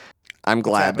 Yeah. I'm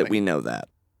glad that happening? we know that.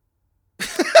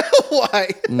 Why?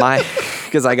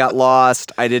 Because I got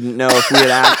lost. I didn't know if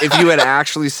you had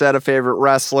actually said a favorite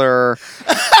wrestler.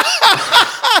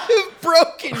 I've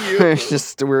broken you.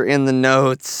 We're in the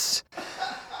notes,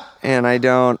 and I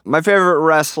don't. My favorite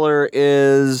wrestler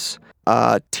is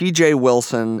T.J.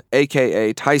 Wilson,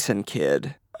 aka Tyson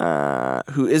Kidd,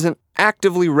 who isn't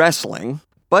actively wrestling,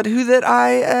 but who that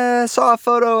I saw a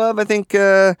photo of. I think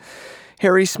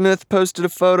Harry Smith posted a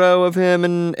photo of him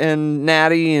and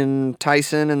Natty and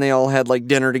Tyson, and they all had like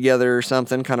dinner together or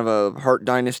something, kind of a Hart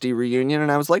Dynasty reunion,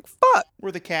 and I was like, fuck.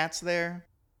 Were the cats there?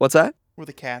 What's that? Were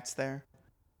the cats there?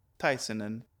 Tyson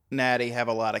and Natty have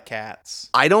a lot of cats.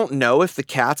 I don't know if the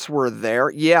cats were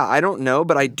there. Yeah, I don't know,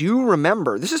 but I do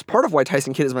remember. This is part of why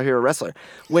Tyson Kidd is my favorite wrestler.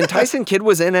 When Tyson Kidd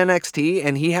was in NXT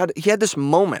and he had this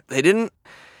moment. He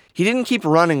didn't keep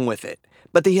running with it,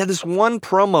 but he had this one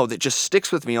promo that just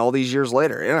sticks with me all these years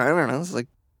later. I don't know, it's like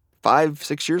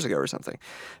 5-6 years ago or something.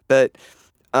 But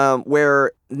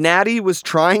where Natty was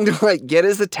trying to like get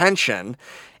his attention,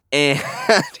 and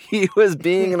he was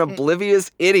being an oblivious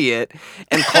idiot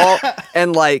and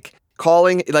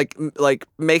calling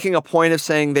making a point of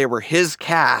saying they were his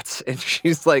cats, and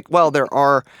she's like, well, there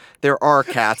are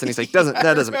cats, and he's like, doesn't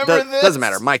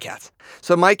matter, my cats.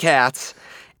 So my cats,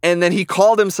 and then he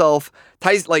called himself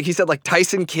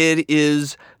Tyson Kidd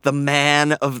is the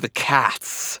man of the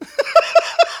cats.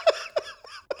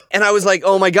 And I was like,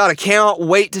 oh my God, I can't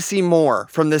wait to see more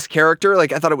from this character.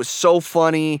 Like, I thought it was so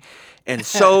funny and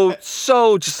so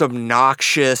just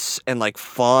obnoxious and like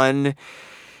fun.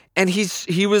 And he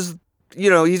was,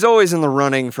 he's always in the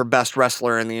running for best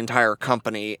wrestler in the entire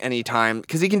company anytime,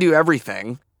 because he can do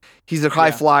everything. He's a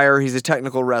high flyer. He's a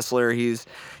technical wrestler. He's,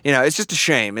 it's just a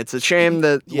shame. It's a shame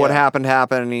that what happened,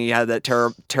 and he had that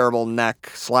terrible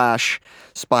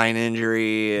neck/spine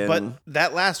injury. But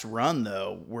that last run,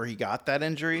 though, where he got that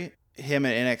injury, him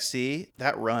at NXT,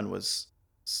 that run was,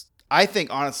 I think,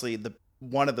 honestly,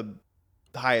 one of the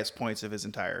highest points of his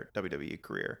entire WWE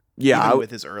career. Yeah, even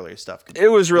with his earlier stuff. It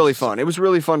was really fun. It was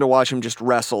really fun to watch him just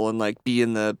wrestle and like be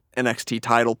in the NXT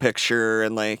title picture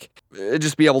and like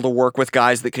just be able to work with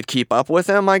guys that could keep up with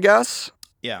him, I guess.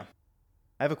 Yeah.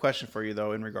 I have a question for you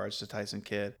though in regards to Tyson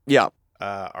Kidd. Yeah.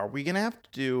 Are we gonna have to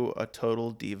do a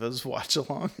Total Divas watch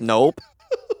along? Nope.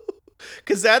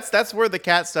 Because that's where the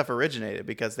cat stuff originated,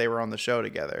 because they were on the show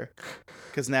together.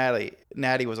 Because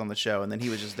Natty was on the show, and then he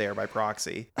was just there by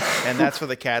proxy, and that's where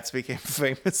the cats became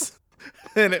famous.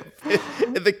 And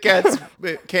the cats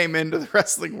came into the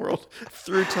wrestling world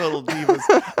through Total Divas.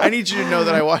 I need you to know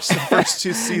that I watched the first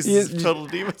 2 seasons of Total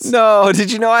Divas. No,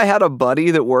 did you know I had a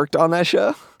buddy that worked on that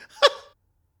show?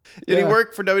 Did he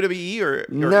work for WWE or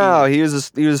no? He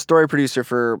was a story producer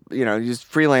for he was a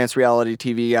freelance reality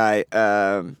TV guy,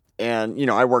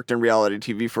 and I worked in reality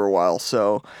TV for a while,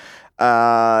 so.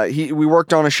 We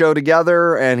worked on a show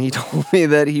together, and he told me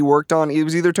that it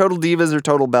was either Total Divas or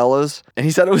Total Bellas, and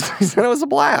he said it was a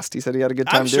blast. He said he had a good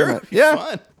time doing it. Yeah,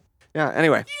 fun. Yeah.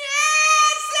 Anyway.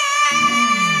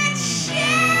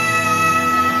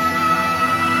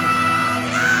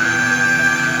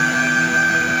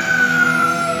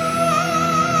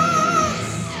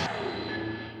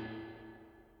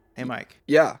 Hey, Mike.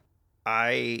 Yeah.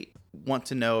 I want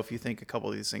to know if you think a couple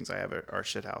of these things I have are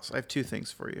shithouse. I have 2 things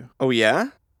for you. Oh yeah?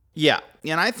 Yeah,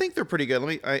 and I think they're pretty good.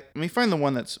 Let me find the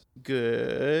one that's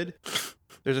good.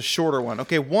 There's a shorter one.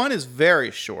 Okay, one is very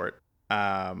short.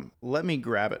 Let me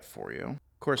grab it for you.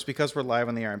 Of course, because we're live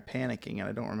on the air, I'm panicking and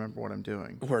I don't remember what I'm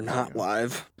doing. We're not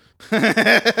live.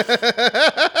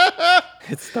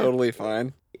 It's totally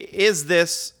fine. Is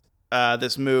this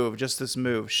this move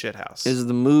shithouse? Is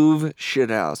the move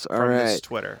shithouse? All right. This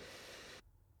Twitter.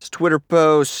 It's Twitter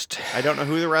post. I don't know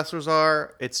who the wrestlers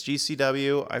are. It's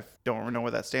GCW. I don't know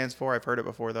what that stands for. I've heard it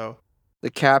before, though.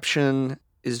 The caption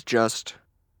is just,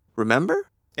 remember?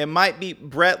 It might be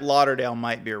Brett Lauderdale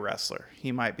might be a wrestler.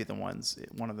 He might be one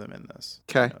of them in this.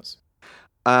 Okay.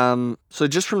 So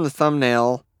just from the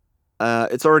thumbnail,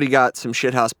 it's already got some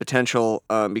shithouse potential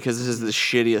because this is the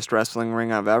shittiest wrestling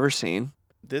ring I've ever seen.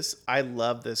 I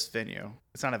love this venue.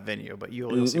 It's not a venue, but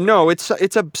you'll see. No, it's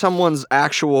someone's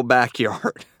actual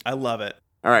backyard. I love it.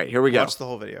 All right, here we go. Watch the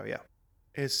whole video, yeah.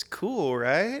 It's cool,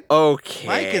 right? Okay.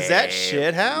 Mike, is that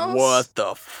shithouse? What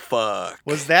the fuck?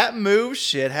 Was that move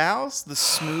shithouse? The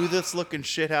smoothest looking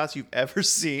shithouse you've ever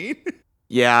seen?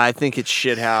 Yeah, I think it's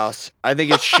shithouse. I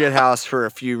think it's shithouse for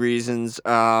a few reasons.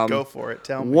 Go for it.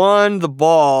 Tell me. One, the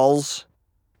balls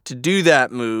to do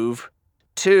that move.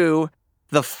 Two,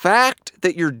 the fact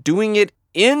that you're doing it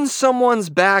in someone's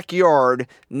backyard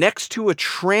next to a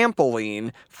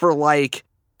trampoline for like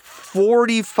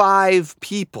 45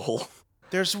 people.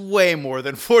 There's way more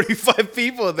than 45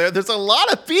 people in there. There's a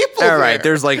lot of people All right,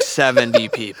 there's like 70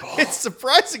 people. It's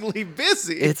surprisingly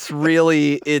busy.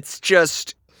 It's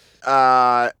just,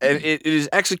 and it is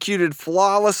executed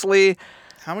flawlessly.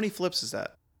 How many flips is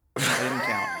that? I didn't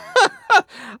count.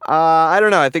 I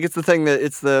don't know. I think it's the thing that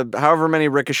it's the however many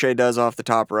Ricochet does off the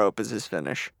top rope is his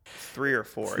finish. 3 or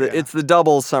 4. It's the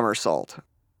double somersault.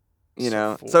 You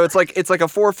know, so 4. it's like a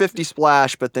 450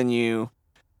 splash, but then you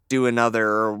do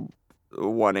another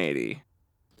 180.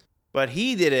 But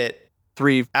he did it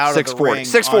 640. ring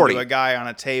 640. onto a guy on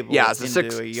a table. Yeah, it's a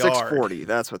into a yard. 640.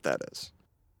 That's what that is.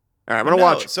 All right, I'm gonna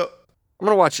watch. So I'm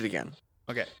gonna watch it again.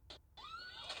 okay.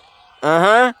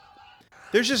 Uh-huh.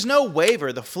 There's just no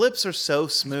waver. The flips are so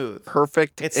smooth.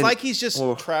 Perfect. It's And, like he's just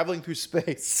traveling through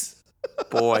space.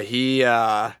 boy, he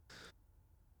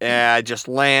just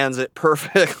lands it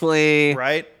perfectly.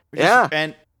 Right? Yeah.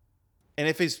 And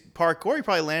if he's parkour, he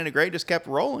probably landed great, just kept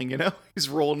rolling, you know? He's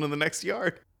rolling to the next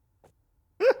yard.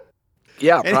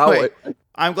 Yeah, Anyway, probably.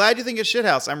 I'm glad you think it's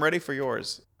shithouse. I'm ready for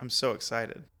yours. I'm so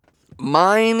excited.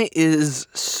 Mine is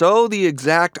so the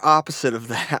exact opposite of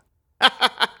that.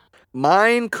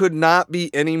 Mine could not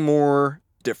be any more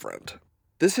different.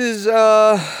 This is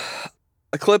a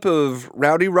clip of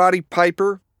Rowdy Roddy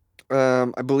Piper,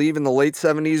 I believe in the late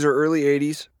 70s or early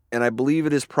 80s, and I believe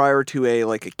it is prior to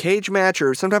a cage match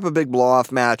or some type of big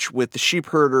blow-off match with the sheep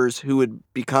herders who would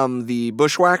become the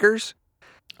bushwhackers.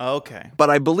 Okay.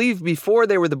 But I believe before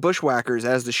they were the bushwhackers,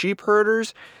 as the sheep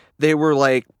herders, they were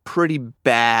like pretty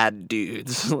bad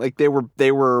dudes. Like they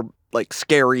were like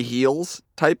scary heels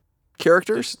type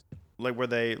characters. Like, were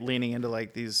they leaning into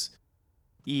like these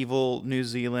evil New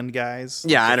Zealand guys?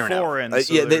 Yeah, Like, I don't know. foreign,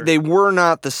 so Yeah, they're- they were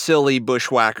not the silly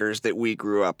bushwhackers that we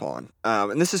grew up on.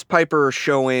 And this is Piper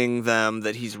showing them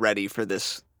that he's ready for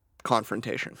this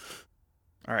confrontation.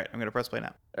 All right, I'm going to press play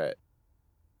now. All right.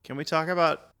 Can we talk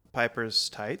about Piper's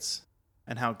tights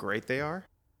and how great they are?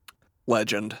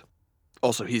 Legend.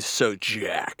 Also, he's so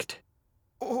jacked.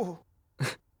 Oh.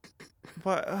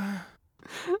 But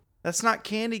that's not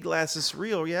candy glasses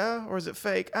real, yeah? Or is it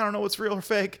fake? I don't know what's real or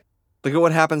fake. Look at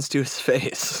what happens to his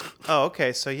face. Oh,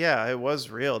 okay. So yeah, it was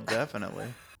real, definitely.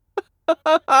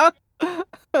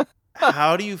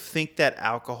 How do you think that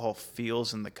alcohol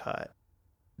feels in the cut?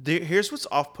 Here's what's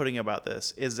off-putting about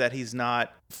this, is that he's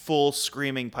not full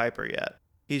screaming Piper yet.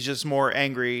 He's just more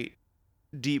angry,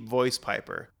 deep voice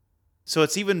Piper. So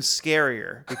it's even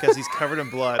scarier because he's covered in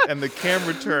blood and the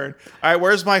camera turned. All right,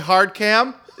 where's my hard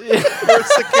cam? Where's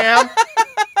the cam?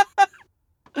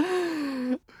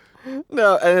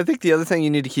 No, and I think the other thing you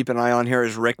need to keep an eye on here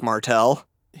is Rick Martel.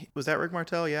 Was that Rick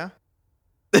Martel? Yeah.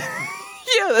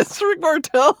 Yeah, that's Rick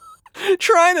Martel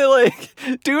trying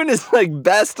to doing his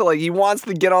best to he wants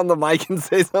to get on the mic and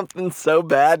say something so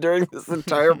bad during this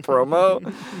entire promo.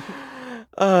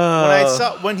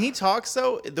 When he talks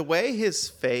though, the way his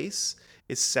face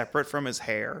is separate from his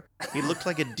hair, he looked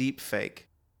like a deep fake.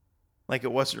 Like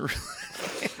it wasn't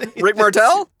really Rick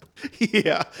Martel?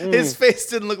 Yeah. His face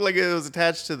didn't look like it was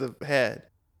attached to the head.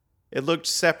 It looked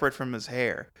separate from his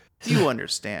hair. You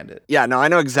understand it. Yeah, no, I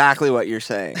know exactly what you're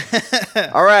saying.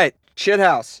 All right,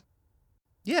 shithouse.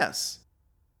 Yes.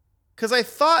 Because I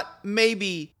thought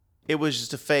maybe it was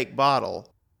just a fake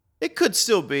bottle. It could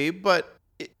still be, but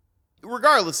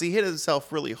regardless, he hit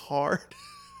himself really hard.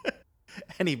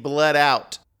 And he bled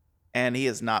out. And he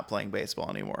is not playing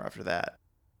baseball anymore after that.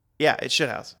 Yeah, it's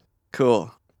shithouse.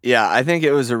 Cool. Yeah, I think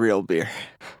it was a real beer.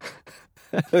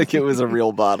 I think it was a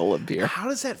real bottle of beer. How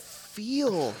does that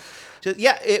feel?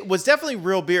 Yeah, it was definitely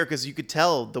real beer because you could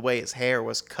tell the way his hair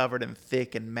was covered and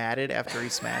thick and matted after he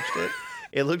smashed it.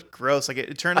 It looked gross. Like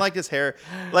it turned like his hair.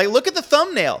 Like look at the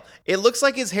thumbnail. It looks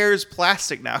like his hair is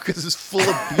plastic now because it's full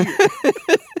of beer.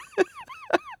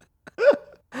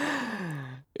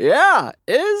 Yeah,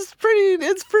 it's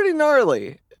pretty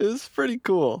gnarly. It's pretty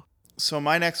cool. So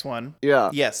my next one. Yeah.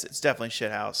 Yes, it's definitely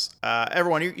shithouse.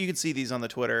 Everyone, you can see these on the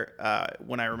Twitter.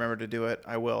 When I remember to do it,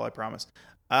 I will. I promise.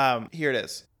 Here it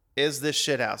is. Is this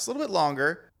shithouse? A little bit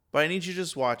longer, but I need you to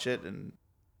just watch it and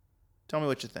tell me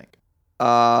what you think.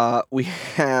 We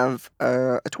have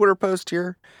a Twitter post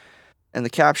here, and the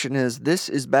caption is, "This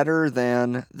is better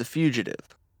than The Fugitive."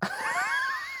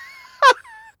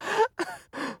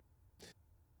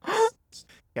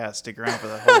 Gotta stick around for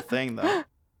the whole thing, though.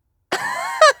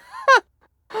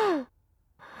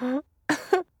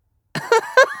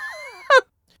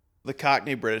 The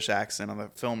Cockney British accent on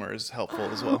the filmer is helpful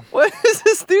as well. What is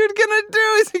this dude gonna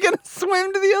do? Is he gonna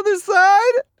swim to the other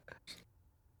side?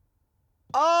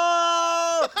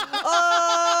 Oh!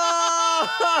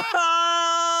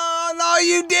 Oh! No,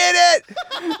 you did it!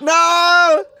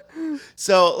 No!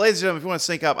 So, ladies and gentlemen, if you want to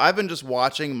sync up, I've been just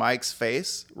watching Mike's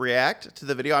face react to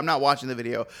the video. I'm not watching the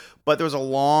video, but there was a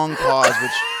long pause,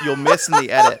 which you'll miss in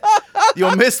the edit.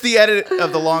 You'll miss the edit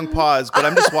of the long pause, but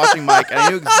I'm just watching Mike, and I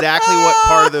knew exactly what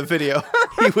part of the video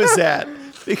he was at.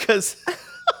 Because...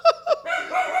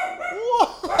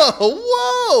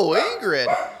 Whoa, Ingrid.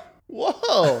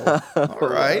 Whoa. All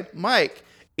right. Mike,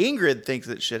 Ingrid thinks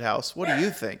it's shithouse. What do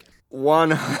you think?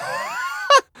 100%.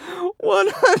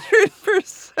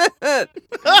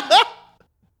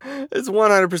 It's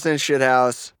 100%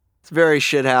 shithouse. It's very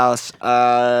shithouse.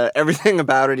 Everything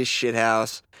about it is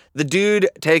shithouse. The dude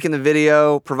taking the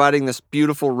video, providing this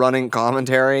beautiful running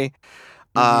commentary,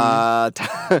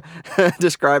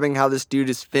 describing how this dude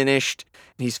is finished,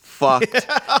 and he's fucked,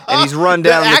 and he's run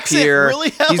down the pier. Really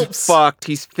helps. He's fucked.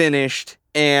 He's finished.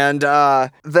 And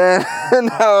then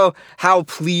how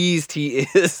pleased he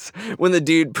is when the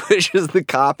dude pushes the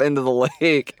cop into the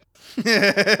lake.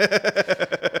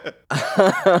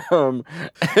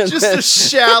 Just a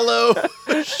shallow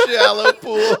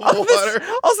pool of water.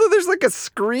 Also, there's like a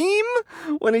scream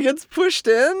when he gets pushed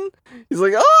in. He's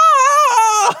like,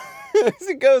 "Oh!" as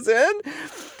he goes in.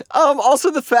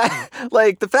 Also, the fact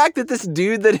that this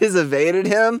dude that has evaded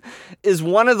him is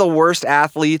one of the worst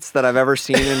athletes that I've ever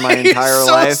seen in my entire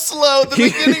life. He's so slow. The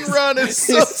beginning run is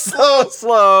so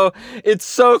slow. It's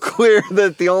so clear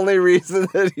that the only reason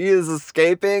that he is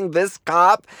escaping this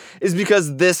cop is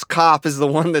because this cop is the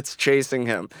one that's chasing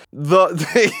him.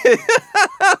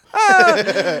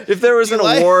 If there was an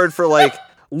award for like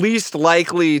least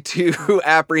likely to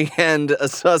apprehend a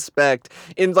suspect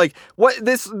in like what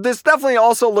this definitely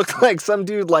also looked like some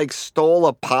dude like stole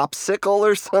a popsicle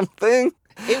or something.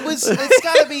 It's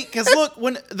gotta be, because look,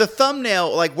 when the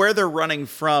thumbnail, like where they're running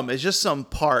from is just some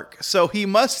park, so he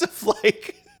must have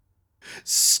like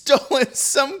stolen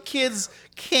some kid's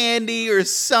candy or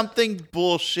something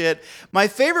bullshit. My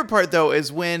favorite part though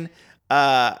is when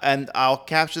and I'll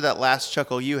capture that last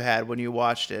chuckle you had when you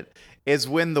watched it, is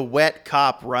when the wet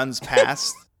cop runs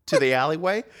past to the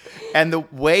alleyway, and the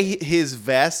way his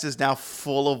vest is now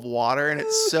full of water and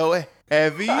it's so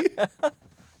heavy.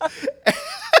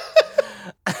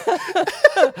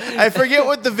 I forget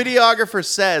what the videographer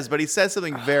says, but he says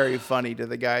something very funny to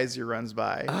the guy as he runs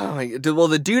by. Oh my God. Well,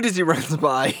 the dude as he runs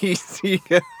by, he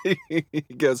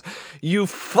goes, "You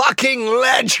fucking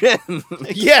legend!"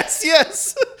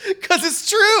 Yes, because it's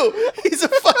true. He's a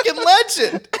fucking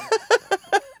legend.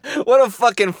 What a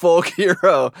fucking folk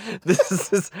hero.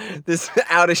 This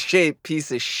out of shape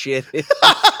piece of shit.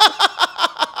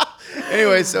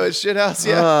 Anyway, so it's shithouse,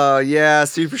 yeah. Oh yeah,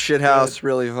 super shithouse. Good.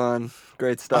 Really fun.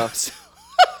 Great stuff.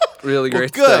 Really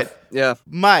great good stuff. Yeah.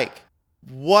 Mike,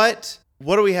 what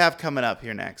do we have coming up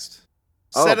here next?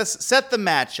 Set the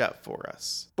match up for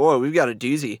us. Boy, we've got a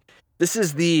doozy. This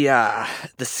is the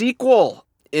sequel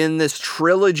in this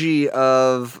trilogy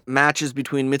of matches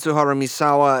between Mitsuharu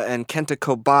Misawa and Kenta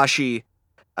Kobashi.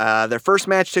 Their first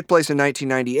match took place in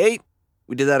 1998.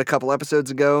 We did that a couple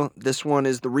episodes ago. This one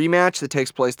is the rematch that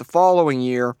takes place the following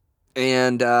year.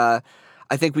 And I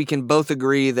think we can both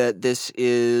agree that this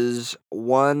is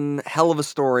one hell of a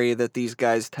story that these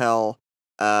guys tell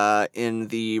in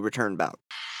the return bout.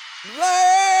 Ladies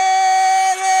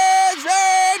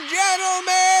and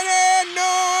gentlemen and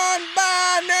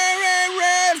non-binary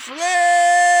wrestling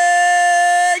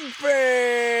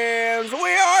fans,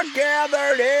 we are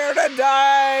gathered here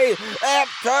today at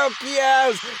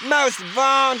Tokyo's most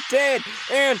vaunted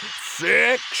and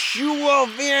sexual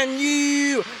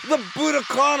venue, the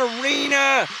Budokan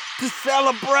Arena, to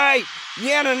celebrate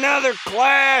yet another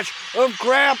clash of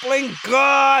grappling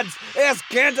gods as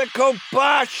Kenta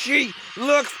Kobashi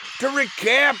looks to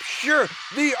recapture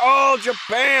the All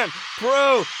Japan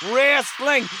Pro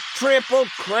Wrestling Triple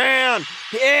Crown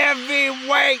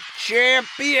Heavyweight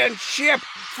Championship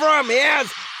from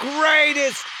his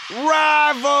greatest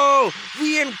rival,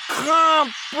 the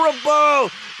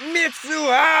incomparable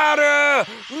Mitsuharu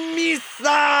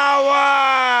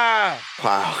Misawa.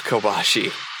 Wow,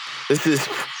 Kobashi. This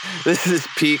is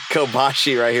peak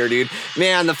Kobashi right here, dude.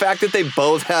 Man, the fact that they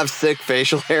both have sick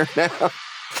facial hair now.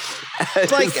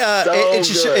 It's like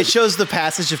it shows the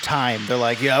passage of time. They're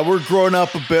like, yeah, we're growing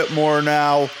up a bit more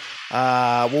now.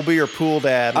 We'll be your pool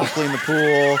dad. We'll clean the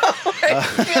pool. Oh my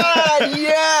God,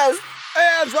 yes.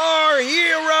 as our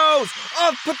heroes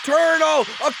of paternal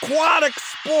aquatic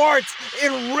sports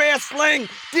in wrestling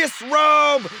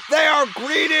disrobe, they are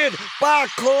greeted by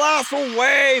a colossal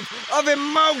wave of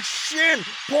emotion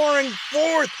pouring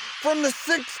forth from the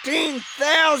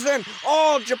 16,000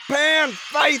 All Japan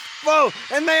faithful,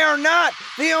 and they are not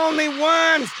the only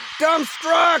ones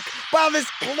dumbstruck by this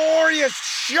glorious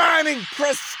shining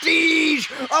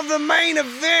prestige of the main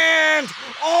event.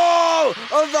 All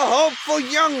of the hopeful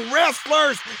young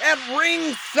wrestlers at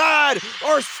ringside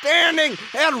are standing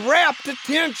at rapt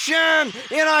attention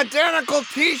in identical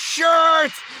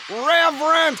t-shirts,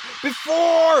 reverent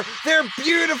before their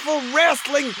beautiful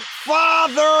wrestling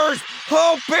fathers,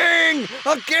 hoping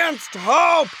against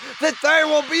hope that they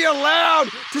will be allowed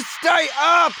to stay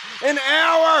up an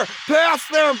hour past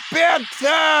their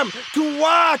bedtime to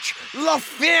watch La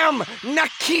Femme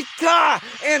Nikita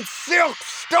and Silk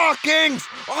Stockings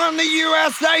on the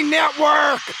USA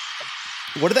Network.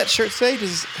 What did that shirt say?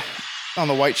 On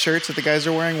the white shirts that the guys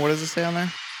are wearing, what does it say on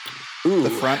there? Ooh. The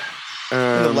front?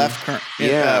 In the left,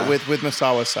 yeah. With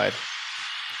Misawa's side.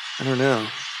 I don't know.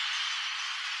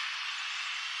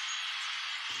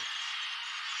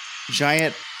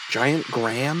 Giant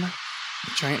Graham?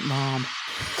 Giant Mom.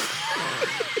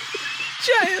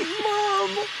 Giant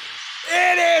Mom!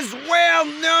 It is well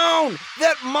known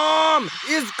that Mom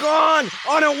is gone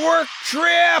on a work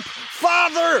trip,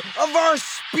 father of our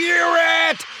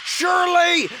spirit.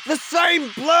 Surely the same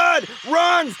blood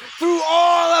runs through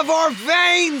all of our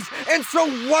veins, and so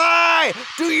why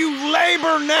do you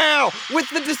labor now with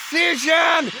the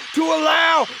decision to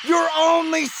allow your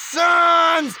only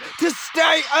sons to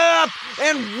stay up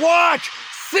and watch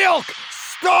Silk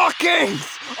Stockings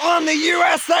on the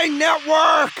USA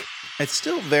Network? It's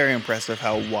still very impressive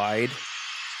how wide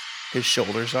his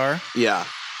shoulders are, Yeah,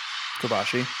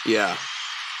 Kobashi. yeah.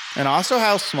 And also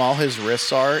how small his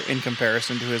wrists are in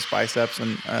comparison to his biceps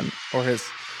and or his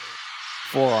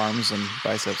forearms and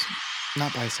biceps.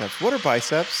 Not biceps. What are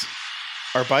biceps?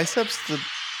 Are biceps the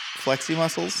flexi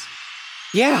muscles?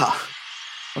 Yeah.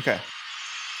 Okay.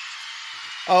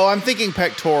 Oh, I'm thinking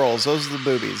pectorals. Those are the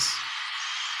boobies.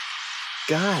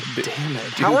 God damn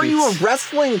it. How are you a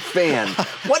wrestling fan?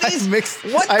 What is... I mixed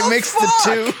fuck? the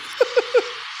two.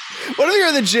 What if you're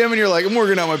in the gym and you're like, I'm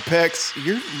working on my pecs?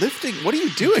 You're lifting. What are you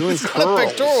doing? It's not a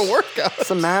pectoral workout. What's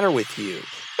the matter with you?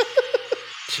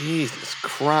 Jesus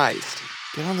Christ.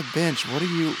 Get on the bench. What are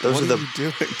you doing?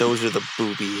 Those are the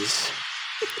boobies.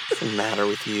 What's the matter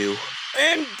with you?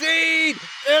 Indeed,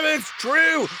 it is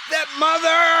true that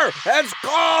Mother has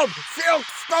called Silk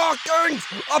Stockings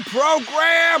a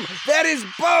program that is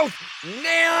both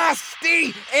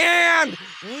nasty and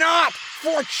not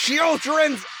for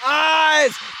children's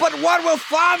eyes. But what will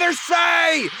Father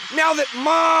say now that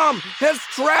Mom has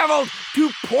traveled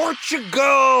to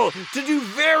Portugal to do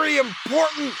very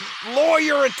important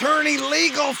lawyer, attorney,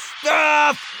 legal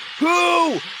stuff?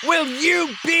 Who will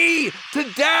you be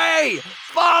today,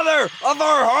 Father of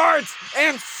our hearts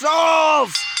and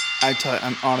souls?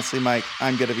 I'm honestly, Mike,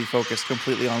 I'm going to be focused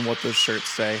completely on what those shirts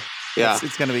say. Yeah.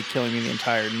 It's going to be killing me the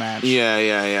entire match.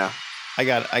 Yeah. I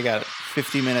got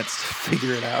 50 minutes to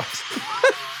figure it out.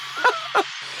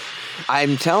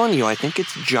 I'm telling you, I think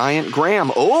it's Giant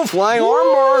Graham. Oh, flying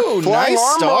armbar. Flying Nice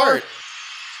armbar. start.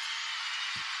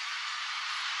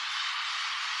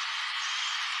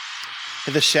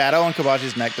 The shadow on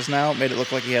Kobashi's neck just now made it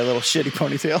look like he had a little shitty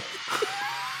ponytail.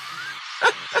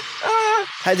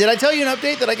 Did I tell you an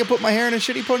update that I can put my hair in a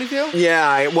shitty ponytail? Yeah,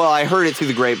 I heard it through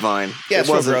the grapevine. Yeah, it's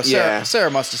real gross. Yeah. Sarah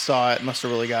must have saw it, must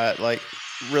have really got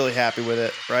really happy with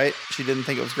it, right? She didn't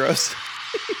think it was gross.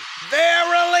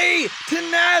 Verily,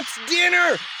 tonight's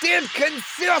dinner did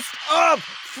consist of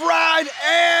fried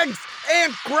eggs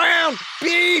and ground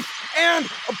beef and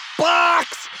a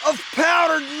box of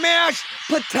powdered mashed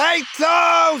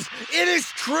potatoes. It is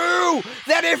true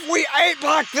that if we ate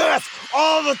like this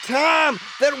all the time,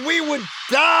 that we would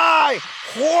die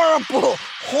horrible,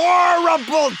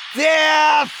 horrible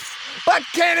deaths. But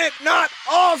can it not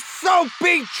also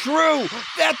be true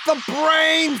that the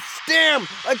brain stem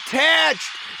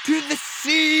attached to the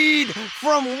seed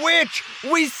from which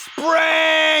we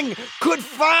sprang could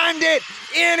find it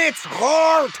in its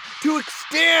heart to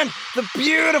extend the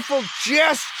beautiful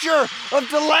gesture of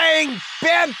delaying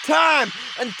bedtime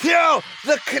until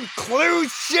the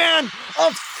conclusion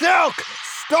of Silk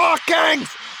Stockings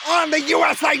on the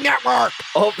USA Network?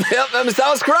 Oh, yep,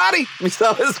 Misawa's karate.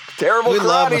 Misawa's terrible we karate. We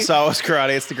love Misawa's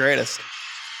karate. It's the greatest.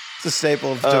 It's a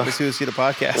staple of Tokusatsu the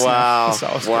podcast. Wow.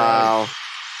 Misawa's wow.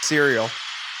 Karate. Cereal.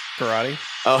 Karate.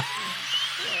 Oh.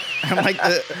 I'm like,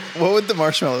 what would the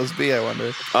marshmallows be, I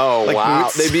wonder? Oh, like wow.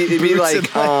 Boots? They'd be like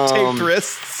taped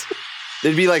wrists.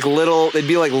 They'd be like little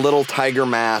tiger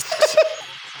masks.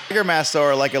 Tiger masks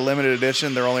are like a limited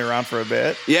edition. They're only around for a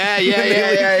bit. Yeah.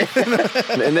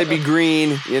 And they'd be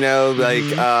green, like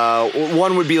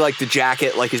one would be like the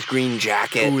jacket, like his green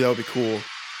jacket. Ooh, that would be cool.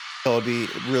 That would be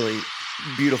really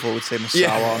beautiful. It would say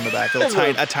Misawa on the back.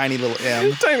 A tiny little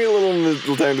M. Tiny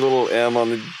little M on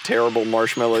the terrible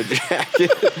marshmallow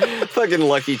jacket. Fucking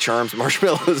Lucky Charms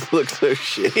marshmallows look so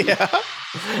shitty. Yeah.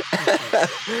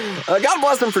 God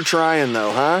bless them for trying,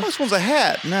 though, huh? This one's a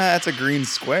hat. Nah, that's a green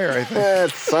square, I think.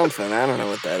 That's something. I don't know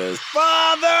what that is.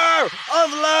 Father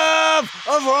of love,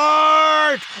 of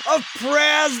heart, of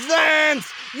presence,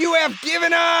 you have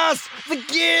given us the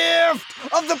gift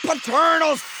of the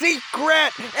paternal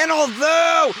secret. And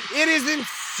although it is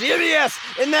insidious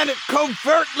in that it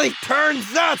covertly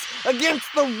turns us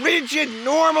against the rigid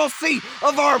normalcy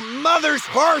of our mother's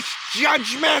harsh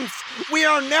judgments, we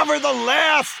are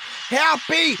nevertheless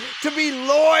happy to be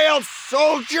loyal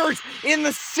soldiers in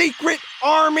the secret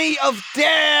army of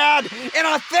Dad. And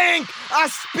I think I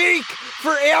speak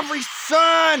for every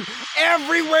son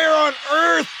everywhere on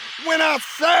earth when I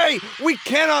say we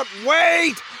cannot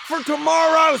wait for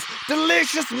tomorrow's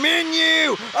delicious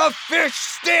menu of fish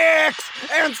sticks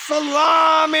and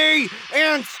salami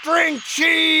and string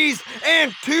cheese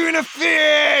and tuna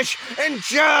fish. And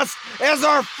just as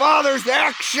our Father's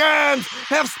actions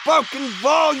have spoken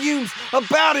volumes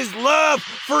about his love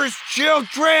for his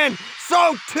children,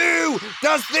 so too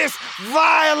does this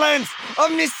violence of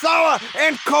Misawa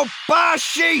and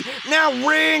Kobashi now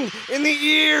ring in the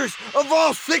ears of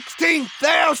all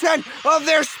 16,000 of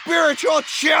their spiritual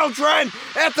children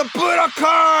at the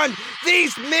Budokan.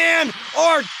 These men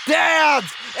are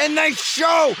dads, and they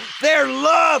show their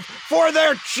love for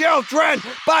their children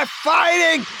by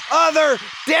fighting other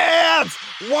dads.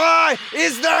 Why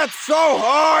is that so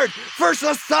hard for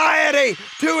society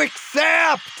to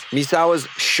accept? Misawa's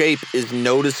shape is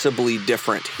noticeably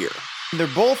different here. They're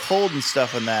both holding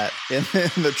stuff in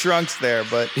the trunks there,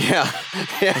 but yeah.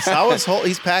 Misawa's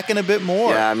he's packing a bit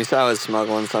more. Yeah, Misawa's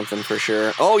smuggling something for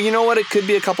sure. Oh, you know what? It could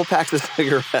be a couple packs of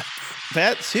cigarettes.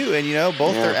 That too, and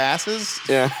both their asses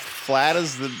flat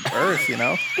as the earth,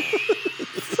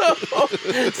 so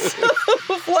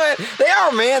flat. They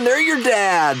are, man. They're your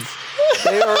dads.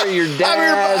 They are your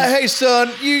dads. Hey,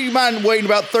 son, you mind waiting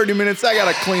about 30 minutes? I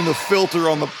gotta clean the filter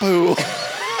on the pool.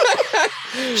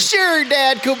 Sure,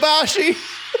 Dad Kobashi.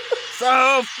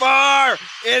 So far,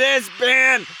 it has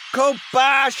been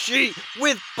Kobashi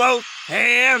with both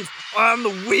hands on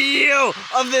the wheel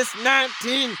of this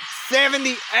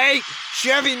 1978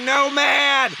 Chevy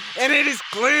Nomad, and it is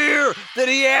clear that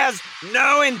he has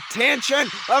no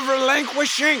intention of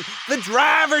relinquishing the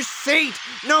driver's seat,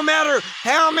 no matter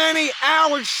how many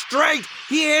hours straight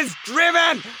he is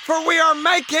driven, for we are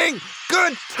making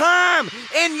good time,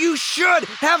 and you should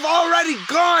have already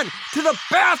gone to the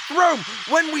bathroom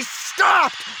when we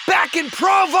stopped back in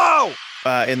Provo.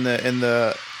 In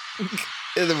the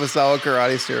Misawa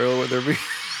karate cereal, would there be?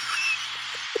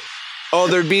 Oh,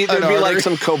 there'd be like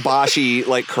some Kobashi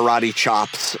like karate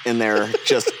chops in there,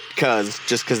 just cause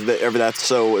that's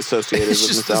so associated it's with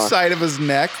just Misawa. The side of his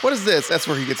neck. What is this? That's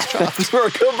where he gets chopped. That's where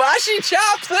Kobashi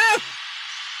chops him.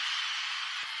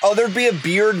 Oh, there'd be a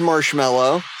beard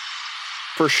marshmallow,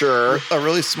 for sure. A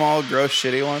really small, gross,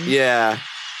 shitty one. Yeah,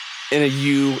 in a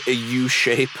U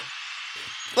shape.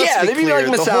 Let's be clear,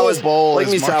 like Misawa's bowl like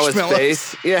is Misawa's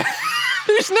face. Yeah.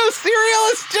 There's no cereal,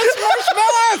 it's just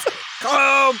marshmallows.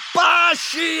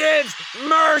 Kobashi is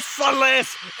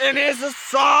merciless in his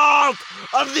assault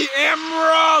of the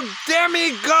Emerald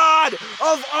demigod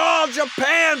of All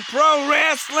Japan Pro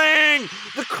Wrestling.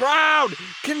 The crowd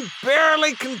can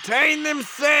barely contain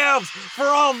themselves, for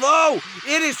although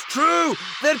it is true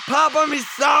that Papa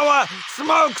Misawa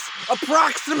smokes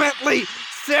approximately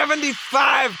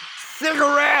 75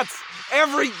 cigarettes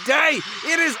every day,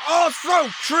 it is also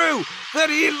true that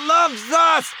he loves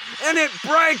us, and it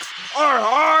breaks our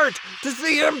heart to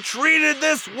see him treated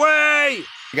this way.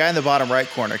 The guy in the bottom right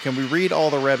corner, can we read all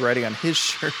the red writing on his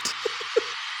shirt?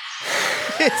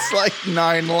 It's like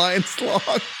 9 lines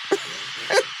long.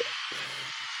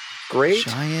 Great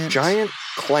giant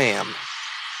clam.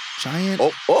 Giant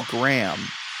Graham.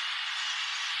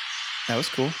 That was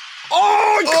cool.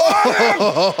 Oh,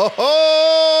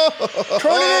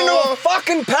 turn it into a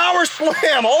fucking power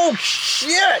slam. Oh,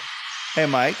 shit. Hey,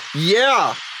 Mike.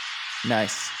 Yeah.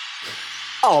 Nice.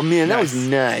 Oh, man, that was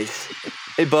nice.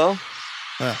 Hey, Bo.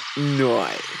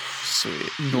 Noise. Sweet.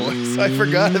 Noise. I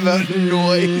forgot about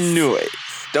noise. Noise.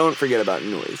 Don't forget about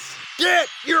noise. Get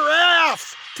your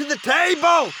ass to the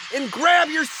table and grab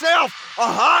yourself a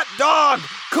hot dog,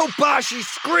 Kobashi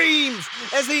screams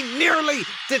as he nearly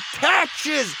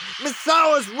detaches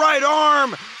Misawa's right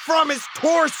arm from his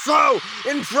torso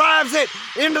and drives it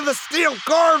into the steel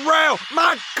guardrail.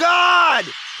 My God!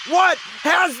 What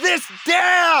has this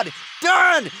dad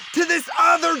done to this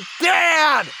other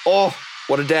dad? Oh,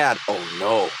 what a dad. Oh,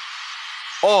 no.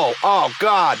 Oh,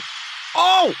 God.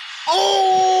 Oh!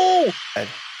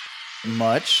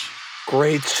 Much.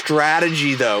 Great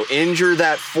strategy, though. Injure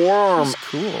that forearm. That's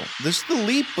cool. The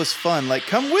leap was fun. Like,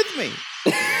 come with me.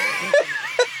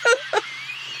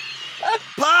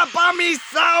 Papa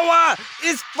Misawa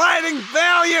is fighting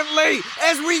valiantly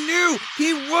as we knew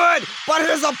he would, but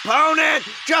his opponent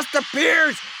just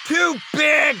appears too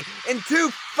big and too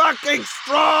fucking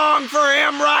strong for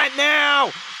him right now.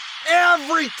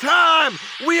 Every time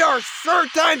we are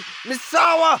certain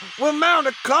Misawa will mount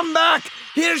a comeback,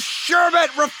 his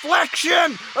sherbet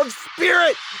reflection of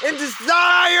spirit and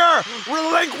desire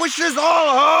relinquishes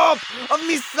all hope of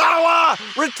Misawa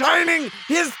retaining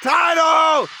his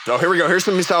title. Oh, here we go. Here's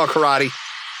some Misawa karate.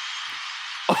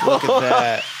 Look at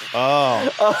that.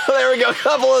 Oh, there we go.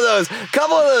 Couple of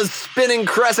those spinning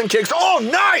crescent kicks. Oh,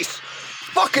 nice!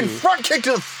 Fucking front kick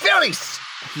to the face.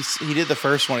 he did the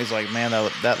first one. He's like, man,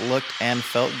 that looked and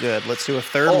felt good. Let's do a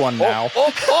third one now.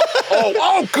 Oh,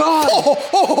 God.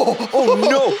 Oh,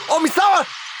 no. Oh, Misawa.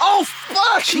 Oh,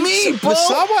 fuck me, bro.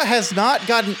 Misawa has not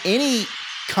gotten any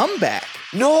comeback.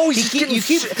 No, he's getting, you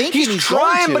keep thinking he's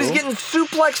trying, going to. but he's getting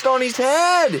suplexed on his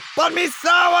head. But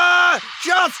Misawa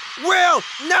just will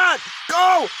not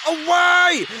go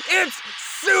away. It's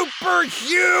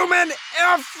superhuman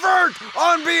effort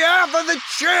on behalf of the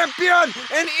champion,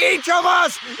 and each of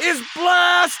us is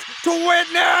blessed to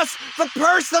witness the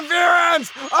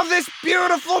perseverance of this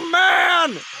beautiful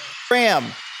man. Graham.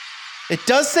 It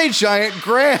does say Giant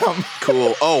Graham.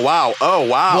 Cool. Oh, wow. What? Oh,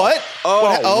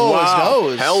 wow. His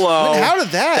nose. Hello. How did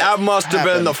that That must have been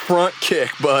happen? the front kick,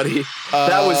 buddy.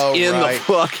 That was in right. the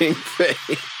fucking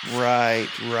face. Right.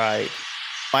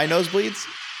 My nose bleeds.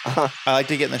 Uh-huh. I like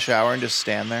to get in the shower and just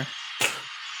stand there.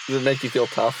 Does it make you feel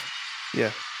tough?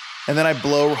 Yeah. And then I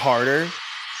blow harder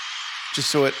just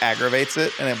so it aggravates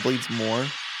it and it bleeds more.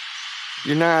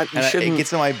 You're not. You And shouldn't. it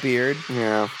gets in my beard.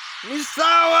 Yeah.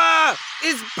 Misawa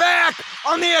is back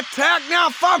on the attack now,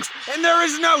 folks, and there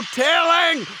is no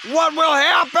telling what will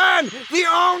happen. The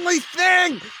only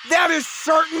thing that is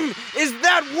certain is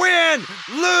that win,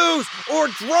 lose, or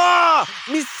draw,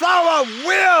 Misawa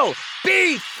will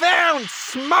be found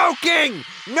smoking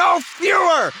no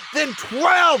fewer than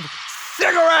 12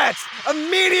 cigarettes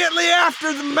immediately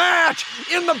after the match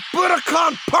in the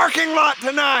Budokan parking lot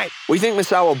tonight. We think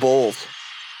Misawa bowls.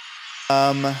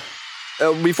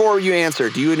 Before you answer,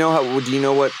 do you know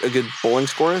what a good bowling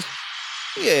score is?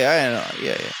 Yeah, I know.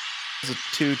 Yeah. It's a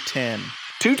 210.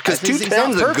 Because I think he's not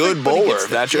 210's a perfect, good but he bowler. gets If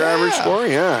the- that's your average yeah. score,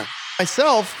 yeah.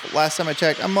 Myself, last time I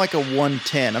checked, I'm like a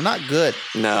 110. I'm not good.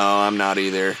 No, I'm not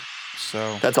either.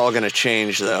 So, That's all going to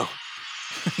change, though.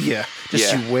 yeah.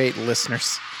 Just Yeah. you wait,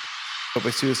 listeners. But by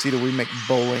Suicida, we make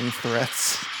bowling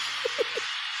threats.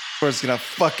 Or it's gonna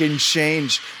fucking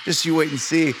change. Just you wait and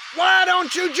see. Why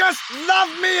don't you just love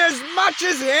me as much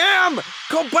as him?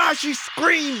 Kobashi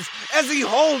screams as he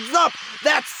holds up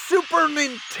that Super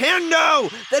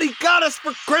Nintendo that he got us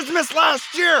for Christmas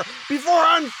last year before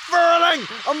unfurling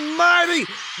a mighty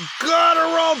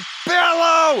guttural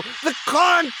bellow, the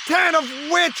content of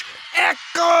which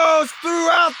echoes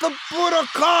throughout the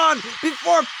Budokan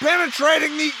before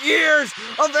penetrating the ears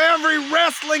of every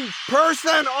wrestling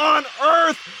person on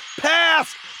Earth,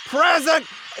 past, present,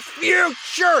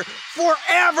 future,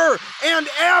 forever and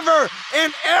ever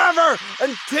and ever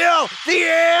until the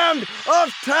end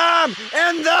of time.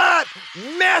 And that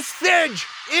message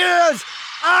is,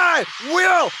 I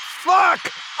will fuck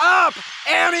up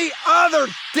any other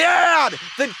dad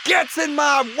that gets in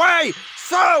my way.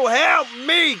 So help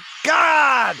me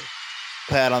God.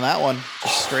 Pat on that one.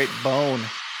 Straight bone.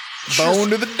 Bone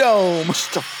to the dome.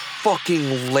 Just a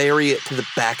fucking lariat to the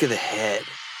back of the head.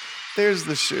 There's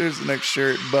the next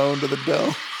shirt. Bone to the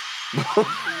dome.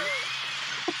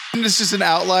 And it's just an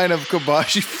outline of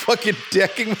Kobashi fucking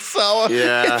decking Misawa.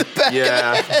 Yeah, in the back of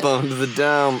the head. bone to the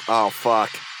dome. Oh, fuck.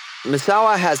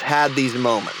 Misawa has had these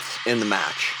moments in the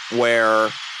match where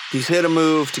he's hit a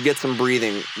move to get some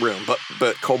breathing room,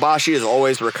 but Kobashi has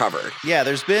always recovered. Yeah,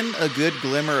 there's been a good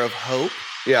glimmer of hope,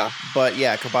 Yeah. but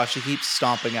yeah, Kobashi keeps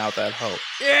stomping out that hope.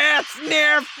 It's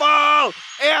near fall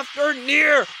after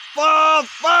near fall,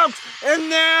 folks. And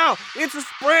now it's a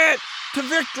sprint to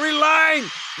victory lane.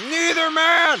 Neither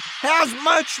man has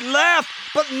much left,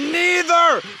 but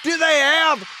neither do they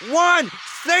have one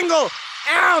single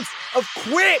ounce of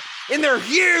quit in their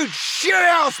huge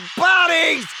shithouse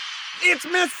bodies. It's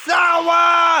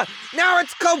Misawa! Now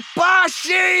it's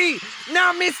Kobashi!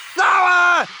 Now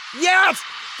Misawa! Yes!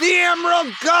 The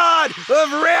Emerald God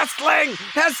of Wrestling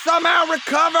has somehow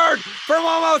recovered from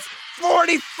almost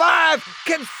 45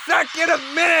 consecutive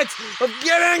minutes of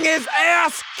getting his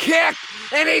ass kicked,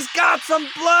 and he's got some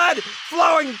blood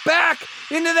flowing back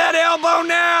into that elbow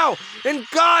now. And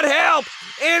God help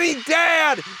any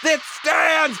dad that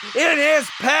stands in his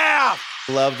path.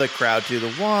 Love the crowd too.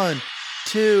 The 1,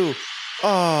 2.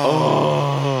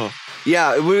 Oh.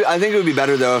 Yeah, I think it would be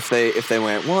better though if they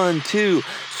went 1, 2,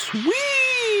 sweet.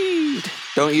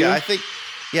 Don't you? Yeah, I think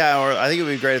it would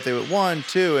be great if they went 1,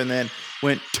 2, and then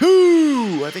went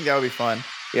 2. I think that would be fun.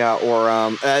 Yeah, or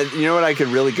you know what I could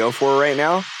really go for right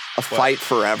now? A fight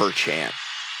forever chant.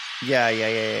 Yeah.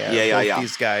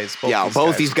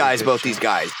 Both these guys. Both these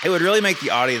guys. It would really make the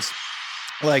audience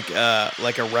like a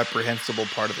reprehensible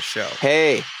part of the show.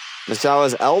 Hey,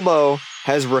 Misawa's elbow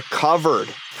has recovered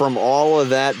from all of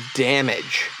that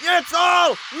damage. It's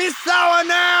all Misawa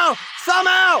now!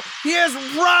 Somehow he has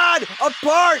pried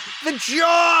apart the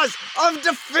jaws of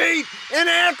defeat and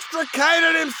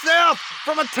extricated himself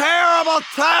from a terrible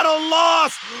title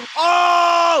loss.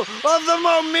 All of the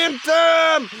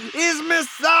momentum is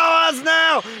Misawa's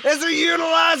now as he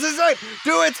utilizes it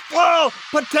to its full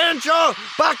potential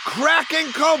by cracking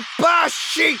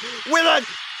Kobashi with a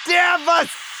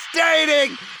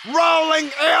devastating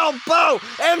rolling elbow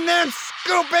and then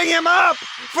scooping him up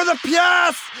for the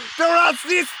pièce de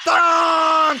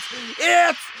résistance.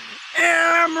 It's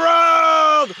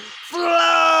Emerald Flosion.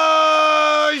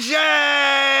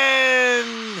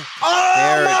 Oh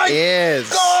There my it is.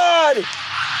 God!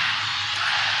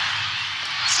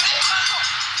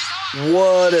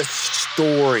 What a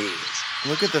story.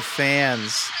 Look at the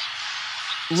fans.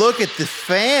 Look at the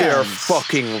fans. They're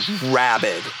fucking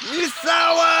rabid.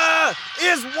 Misawa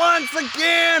is once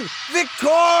again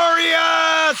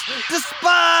victorious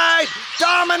despite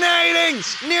dominating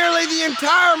nearly the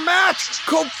entire match.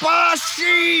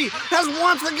 Kobashi has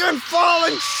once again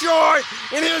fallen short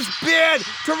in his bid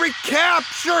to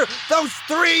recapture those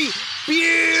 3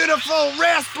 beautiful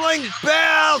wrestling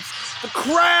belts. The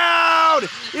crowd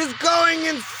is going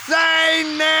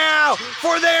insane now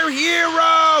for their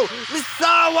hero,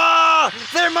 Misawa,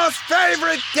 their most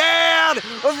favorite dad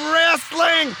of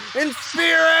wrestling in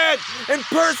spirit and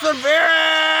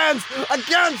perseverance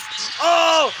against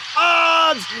all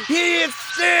odds. He is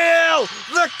still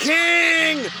the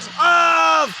king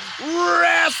of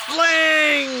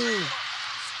wrestling.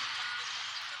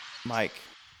 Mike,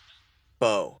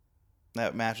 Bo.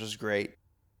 that match was great.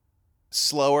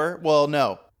 Slower. Well,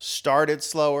 no. Started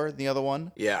slower than the other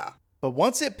one. Yeah. But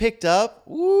once it picked up,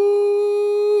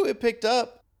 it picked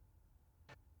up.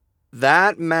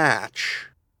 That match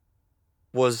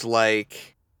was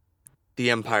like The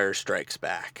Empire Strikes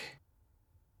Back.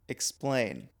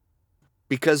 Explain.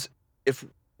 Because if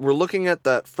we're looking at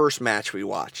the first match we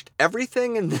watched,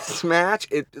 everything in this match,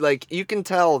 you can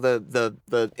tell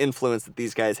the influence that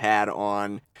these guys had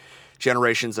on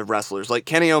generations of wrestlers. Like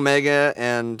Kenny Omega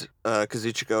and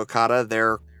Kazuchika Okada,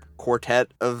 their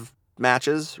quartet of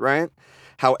matches, right?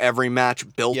 How every match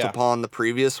built upon the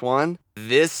previous one.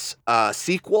 This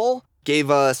sequel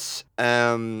gave us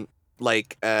callbacks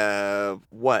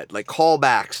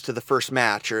to the first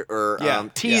match or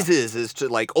teases as to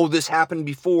like, oh, this happened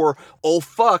before. Oh,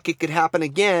 fuck, it could happen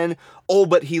again. Oh,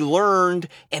 but he learned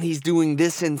and he's doing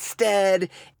this instead.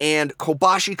 And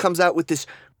Kobashi comes out with this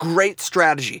great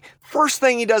strategy. First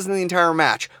thing he does in the entire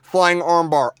match, flying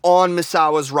armbar on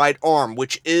Misawa's right arm,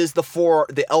 which is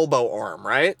the elbow arm,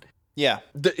 right? Yeah.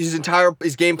 His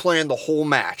game plan the whole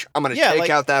match. I'm going to take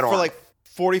out that arm. For like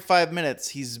 45 minutes,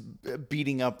 he's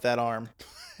beating up that arm.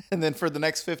 And then for the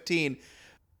next 15,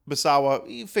 Misawa,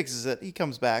 he fixes it. He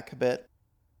comes back a bit.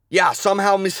 Yeah,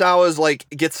 somehow Misawa's like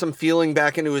gets some feeling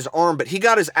back into his arm, but he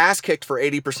got his ass kicked for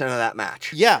 80% of that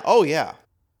match. Yeah. Oh, yeah.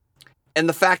 And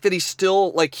the fact that he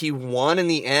still, he won in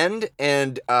the end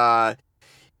and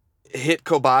hit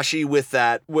Kobashi with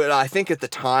that, what I think at the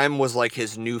time was like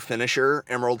his new finisher,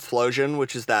 Emerald Flosion,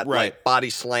 which is that like body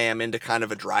slam into kind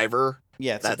of a driver.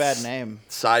 Yeah, it's a bad name.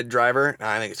 Side driver.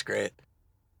 I think it's great.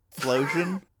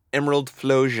 Flosion? Emerald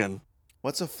Flosion.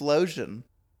 What's a flosion?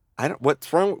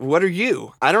 What's wrong? What are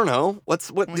you? I don't know.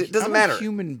 It doesn't matter. I'm a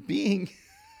human being.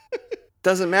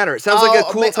 Doesn't matter. It sounds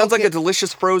like a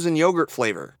delicious frozen yogurt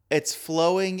flavor. It's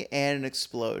flowing and an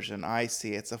explosion. I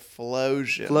see. It's a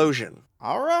flowsion. Flowsion.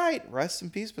 All right. Rest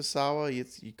in peace, Misawa.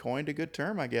 You coined a good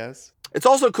term, I guess. It's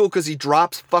also cool because he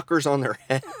drops fuckers on their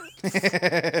head.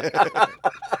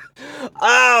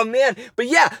 Oh, man. But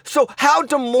yeah, so how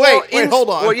Wait, hold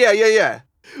on. Well, yeah.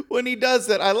 When he does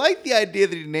that, I like the idea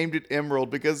that he named it Emerald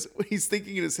because he's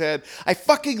thinking in his head, I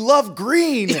fucking love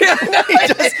green. Yeah,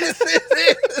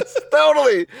 it's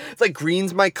totally. It's like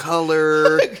green's my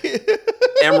color.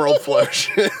 Emerald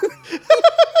Flowsion.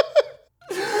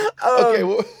 Okay,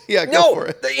 well, yeah, go for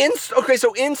it.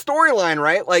 So in storyline,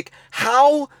 right? Like,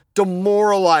 how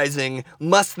demoralizing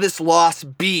must this loss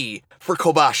be for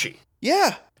Kobashi?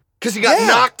 Yeah. Because he got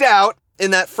knocked out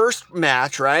in that first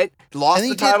match, right? Lost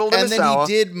the title to Misawa. And then he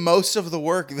did most of the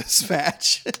work this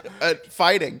match at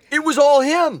fighting. It was all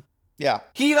him. Yeah.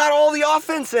 He got all the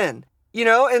offense in. You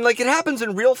know, and like it happens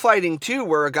in real fighting too,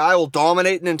 where a guy will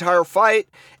dominate an entire fight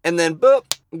and then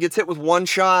boop, gets hit with one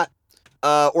shot,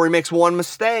 or he makes one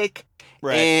mistake.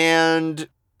 Right. And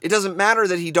it doesn't matter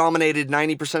that he dominated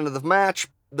 90% of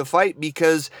the fight,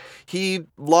 because he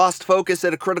lost focus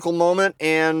at a critical moment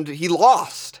and he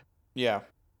lost. Yeah.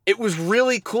 It was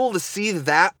really cool to see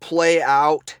that play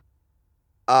out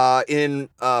in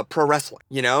pro wrestling,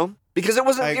 you know? Because it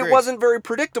wasn't very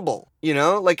predictable, you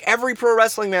know? Like every pro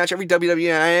wrestling match, every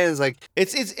WWE is like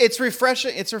it's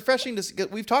refreshing. It's refreshing to see.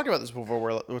 We've talked about this before,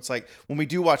 where it's like when we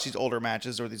do watch these older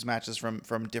matches or these matches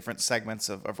from different segments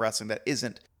of wrestling that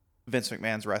isn't Vince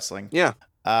McMahon's wrestling. Yeah.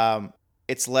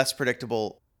 It's less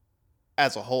predictable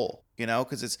as a whole, you know,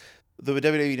 because it's the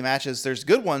WWE matches. There's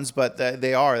good ones, but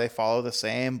they follow the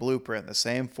same blueprint, the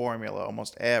same formula,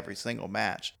 almost every single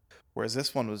match. Whereas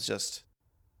this one was just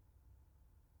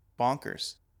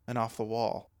bonkers and off the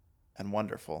wall and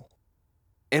wonderful.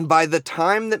 And by the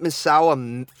time that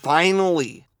Misawa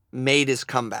finally made his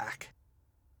comeback,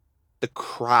 the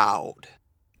crowd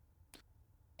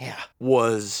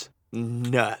was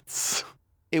nuts.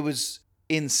 It was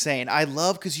insane. I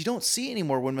love, because you don't see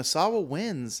anymore when Misawa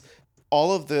wins,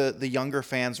 all of the younger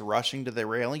fans rushing to the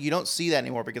railing. You don't see that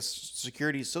anymore because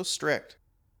security is so strict.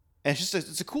 And it's just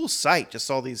it's a cool sight. Just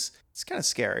all these, it's kind of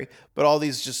scary, but all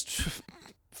these just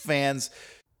fans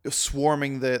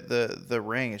swarming the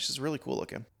ring. It's just really cool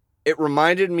looking. It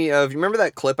reminded me of, you remember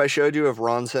that clip I showed you of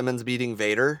Ron Simmons beating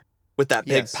Vader with that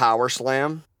big power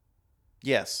slam?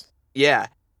 Yes. Yeah.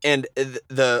 And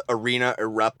the arena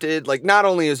erupted. Like, not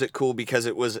only is it cool because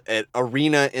it was an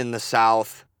arena in the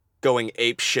South going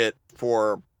apeshit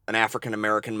for an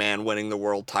African-American man winning the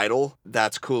world title.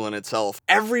 That's cool in itself.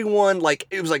 Everyone, like,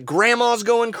 it was like grandmas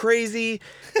going crazy.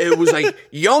 It was like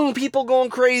young people going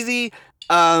crazy.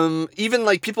 Even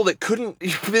like people that couldn't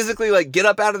physically like get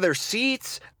up out of their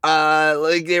seats,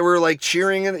 like they were like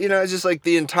cheering, and you know, it's just like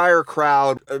the entire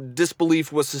crowd,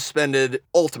 disbelief was suspended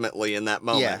ultimately in that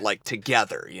moment, like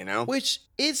together, you know, which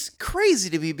is crazy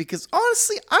to me because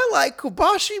honestly, I like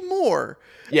Kobashi more.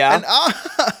 Yeah,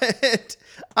 and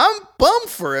I'm bummed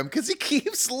for him because he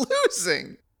keeps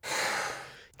losing.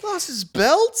 He lost his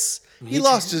belts. He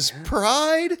lost his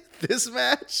pride this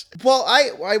match. Well,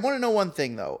 I want to know one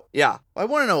thing, though. Yeah. I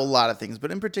want to know a lot of things,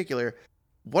 but in particular,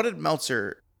 what did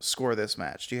Meltzer score this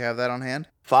match? Do you have that on hand?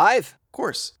 5.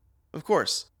 Of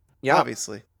course. Yeah.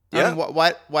 Obviously. Yeah. I mean,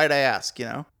 why'd I ask, you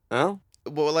know? Oh.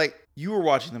 Well, like, you were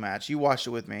watching the match. You watched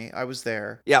it with me. I was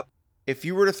there. Yep. If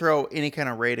you were to throw any kind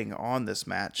of rating on this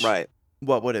match, right,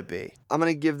 what would it be? I'm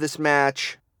going to give this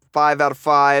match 5 out of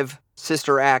 5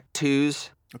 Sister Act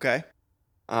 2s. Okay.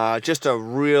 Just a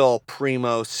real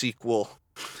primo sequel.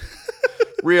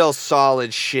 Real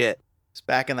solid shit. It's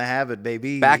back in the habit,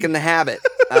 baby. Back in the habit.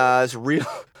 It's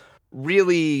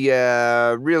really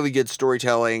good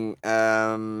storytelling.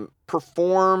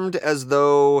 Performed as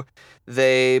though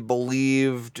they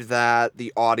believed that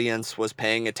the audience was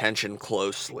paying attention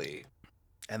closely.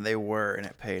 And they were, and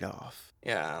it paid off.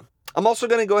 Yeah. I'm also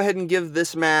going to go ahead and give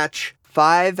this match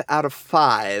 5 out of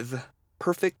 5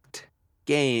 perfect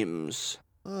games.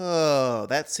 Oh,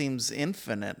 that seems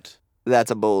infinite.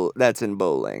 That's in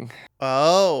bowling.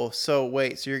 Oh, so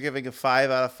wait, so you're giving a 5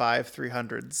 out of 5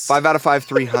 300s. 5 out of 5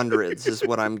 300s is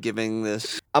what I'm giving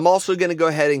this. I'm also going to go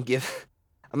ahead and give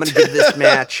this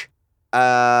match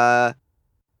 5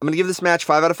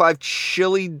 out of 5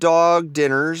 chili dog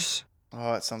dinners.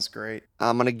 Oh, that sounds great.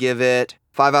 I'm going to give it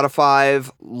 5 out of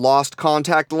 5 lost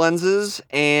contact lenses,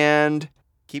 and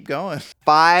keep going.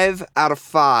 5 out of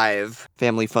 5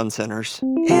 family fun centers.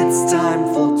 It's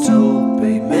time for Tope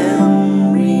Memory.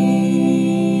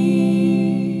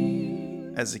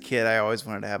 as a kid, I always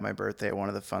wanted to have my birthday at one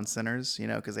of the fun centers,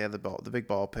 because they have the big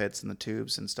ball pits and the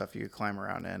tubes and stuff you could climb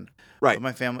around in. Right.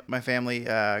 But my family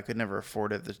could never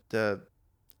afford it. The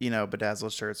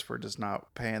bedazzled shirts were just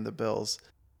not paying the bills.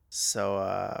 So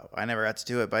I never got to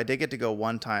do it, but I did get to go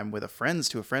one time with a friend's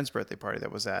birthday party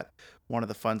that was at one of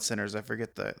the fun centers. I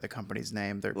forget the company's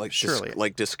name. They're Like surely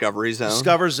like Discovery Zone.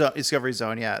 Discovery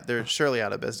Zone. Yeah, they're surely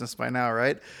out of business by now,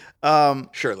 right?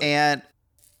 Surely.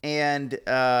 And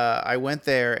I went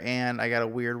there and I got a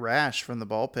weird rash from the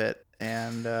ball pit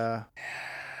and.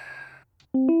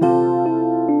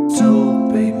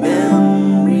 Tope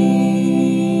memories.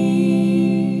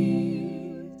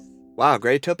 Wow,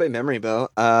 great Tope memory, Bo.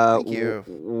 Thank you.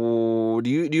 Do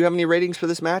you have any ratings for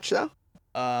this match though?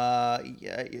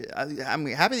 Yeah, I'm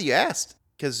happy that you asked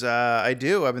because I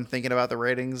do. I've been thinking about the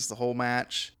ratings the whole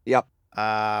match. Yep.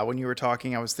 When you were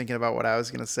talking, I was thinking about what I was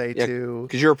gonna say too.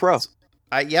 Because you're a pro.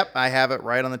 I have it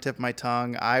right on the tip of my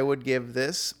tongue. I would give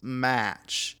this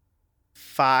match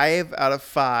 5 out of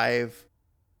 5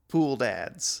 pool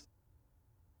dads.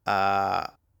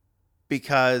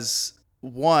 Because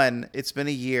one, it's been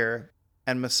a year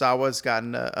and Misawa's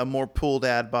gotten a more pool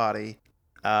dad body,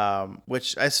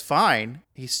 which is fine.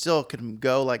 He still can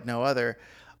go like no other.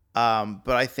 But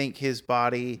I think his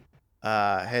body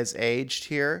has aged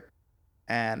here,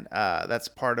 and that's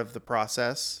part of the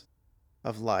process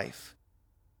of life.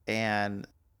 And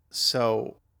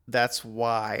so that's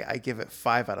why I give it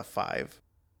 5 out of 5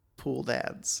 pool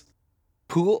dads.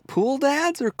 Pool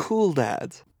dads or cool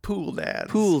dads? Pool dads.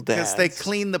 Pool dads. Because they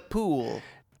clean the pool.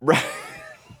 Right.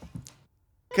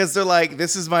 Because they're like,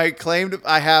 this is my claim to...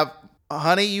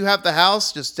 honey, you have the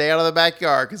house, just stay out of the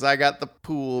backyard because I got the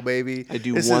pool, baby. I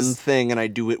do one thing and I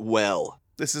do it well.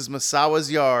 This is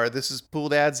Misawa's yard. This is Pool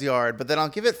Dad's yard. But then I'll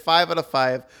give it 5 out of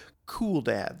 5 cool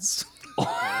dads.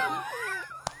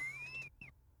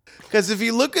 Because if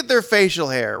you look at their facial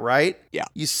hair, right? Yeah.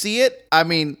 You see it? I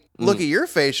mean, look at your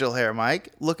facial hair,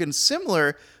 Mike. Looking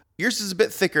similar. Yours is a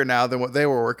bit thicker now than what they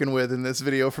were working with in this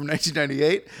video from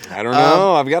 1998. I don't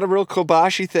know. I've got a real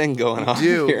Kobashi thing going on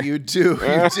here. You do.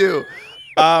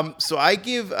 So I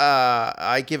give it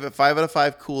 5 out of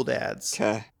 5 cool dads.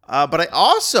 Okay. But I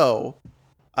also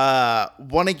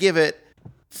want to give it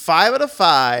 5 out of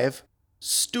 5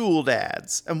 stool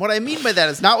dads. And what I mean by that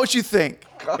is not what you think.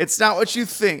 It's not what you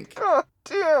think. God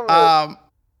damn it.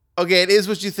 Okay, it is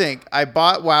what you think. I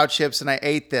bought Wow Chips and I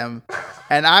ate them.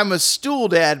 And I'm a stool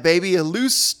dad, baby. A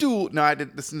loose stool. No, I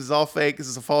didn't. This is all fake. This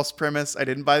is a false premise. I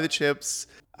didn't buy the chips.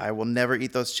 I will never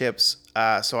eat those chips.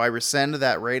 So I rescind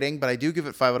that rating, but I do give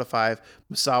it 5 out of 5.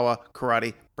 Misawa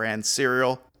Karate brand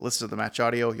cereal. Listen to the match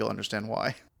audio. You'll understand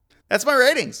why. That's my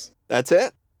ratings. That's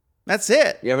it? That's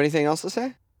it. You have anything else to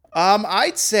say?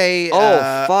 I'd say...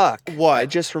 Oh, fuck. What? I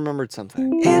just remembered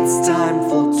something. It's time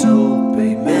for Tope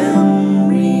memories.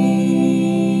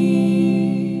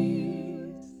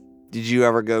 Did you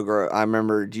ever go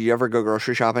did you ever go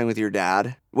grocery shopping with your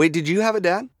dad? Wait, did you have a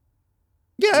dad?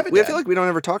 Yeah, I have a I dad. feel like we don't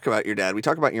ever talk about your dad. We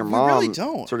talk about your We mom really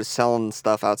don't. sort of selling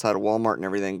stuff outside of Walmart and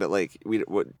everything, but like,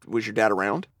 was your dad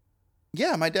around?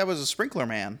 Yeah, my dad was a sprinkler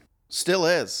man. Still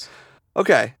is.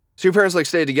 Okay. So your parents like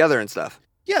stayed together and stuff?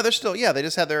 Yeah, they're still... Yeah, they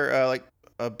just had their, like,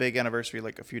 a big anniversary,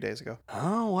 like, a few days ago.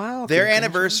 Oh, wow. Their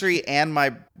anniversary and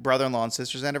my brother-in-law and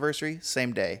sister's anniversary,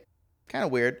 same day. Kind of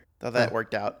weird how that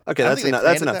worked out. Okay, I don't that's think enough. they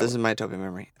That's planned it enough. that This is my Tope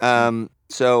memory.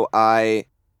 So I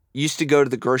used to go to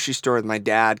the grocery store with my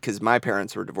dad because my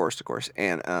parents were divorced, of course,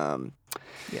 and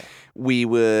Yeah. we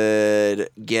would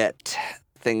get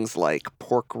things like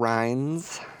pork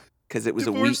rinds because it was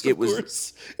Divorced, a week. of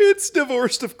course. It's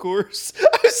divorced, of course.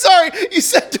 I'm sorry, you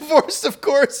said divorced, of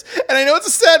course, and I know it's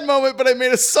a sad moment, but I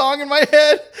made a song in my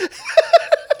head.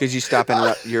 Because you stop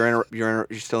interrupt. You're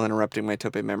still interrupting my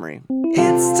Tope memory.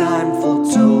 It's time for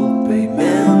Tope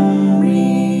memories.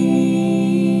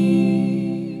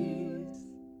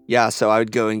 Yeah, so I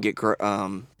would go and get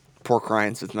pork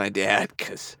rinds with my dad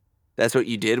because that's what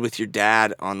you did with your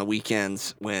dad on the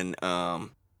weekends when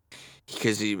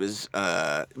because he was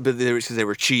but because they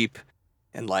were cheap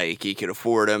and like he could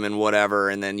afford them and whatever,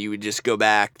 and then you would just go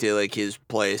back to like his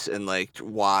place and like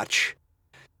watch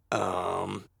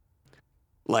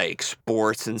like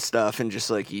sports and stuff and just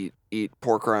like eat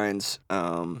pork rinds.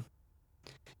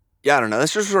 Yeah, I don't know.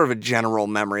 That's just sort of a general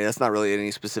memory. That's not really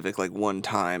any specific like one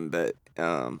time, but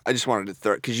I just wanted to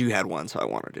throw it because you had one, so I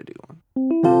wanted to do one.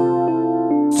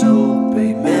 Tope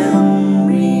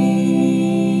memories.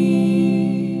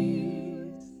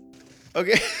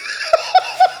 Okay.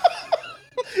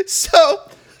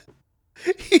 So,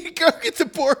 you go get the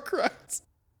pork rinds.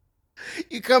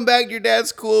 You come back to your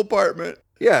dad's cool apartment.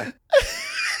 Yeah.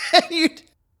 And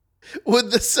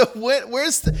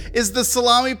Is the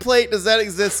salami plate? Does that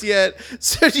exist yet?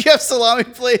 So do you have salami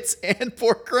plates and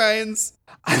pork rinds?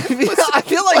 I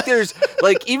feel like there's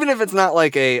like, even if it's not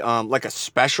like a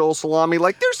special salami,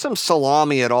 like there's some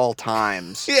salami at all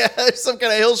times. Yeah, there's some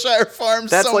kind of Hillshire Farm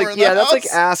That's somewhere like, in the yeah, that's house. like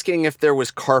asking if there was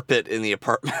carpet in the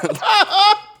apartment.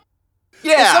 Well,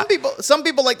 Yeah. some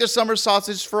people like their summer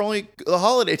sausage for only the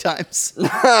holiday times.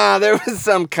 There was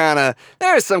some kind of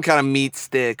meat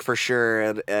stick for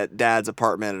sure at Dad's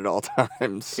apartment at all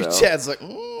times. So. Chad's like,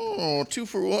 2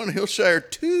 for 1 Hillshire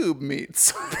tube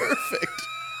meats. Perfect.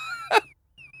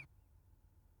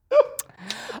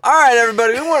 All right,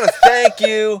 everybody, we want to thank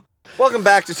you. Welcome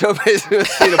back to Tope's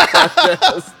Suicida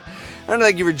Podcast. I want to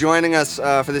thank you for joining us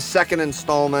for the second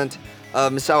installment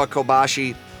of Misawa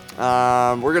Kobashi.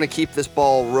 We're going to keep this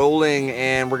ball rolling,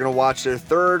 and we're going to watch their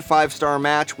third 5-star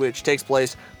match, which takes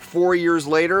place 4 years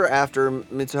later after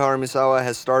Mitsuharu Misawa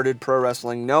has started Pro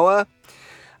Wrestling Noah.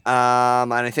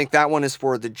 And I think that one is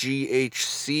for the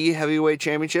GHC Heavyweight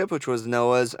Championship, which was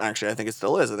Noah's. Actually, I think it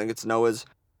still is. I think it's Noah's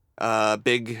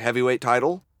big heavyweight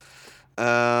title.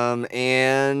 And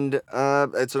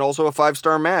it's also a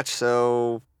 5-star match,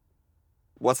 so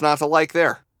what's not to like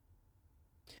there?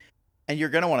 And you're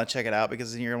going to want to check it out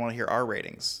because then you're going to want to hear our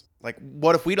ratings. Like,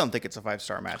 what if we don't think it's a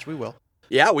 5-star match? We will.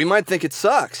 Yeah, we might think it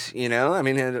sucks, you know? I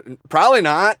mean, probably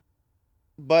not.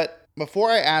 But before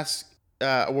I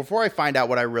find out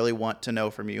what I really want to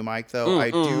know from you, Mike, though,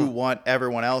 I do want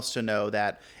everyone else to know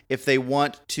that if they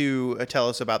want to tell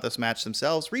us about this match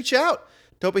themselves, reach out.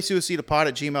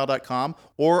 topesuicidapod@gmail.com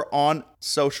or on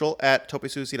social at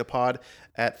topesuicidapod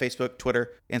at Facebook,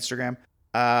 Twitter, Instagram.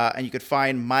 And you could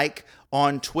find Mike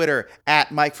on Twitter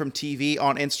at Mike from TV,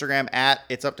 on Instagram at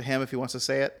It's Up to Him if he wants to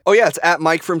say it. Oh yeah, it's at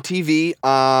Mike from TV.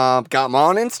 Got him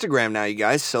on Instagram now, you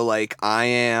guys. So like, I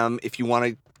am. If you want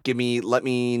to let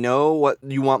me know what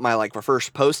you want my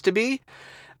first post to be,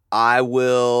 I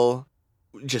will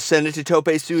just send it to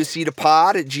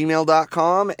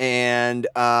topesuicidapod@gmail.com, and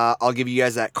I'll give you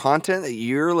guys that content that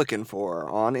you're looking for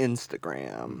on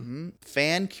Instagram.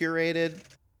 Fan curated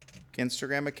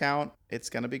Instagram account. It's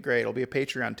going to be great. It'll be a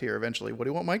Patreon tier eventually. What do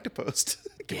you want Mike to post?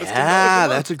 Yeah,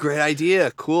 that's a great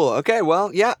idea. Cool. Okay,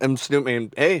 well, yeah, I'm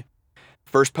assuming, hey,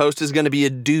 first post is going to be a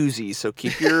doozy, so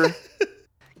keep your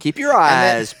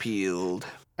eyes peeled.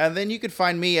 And then you can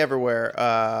find me everywhere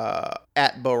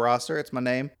at Bo Roster. It's my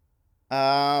name.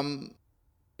 Yeah,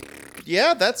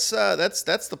 that's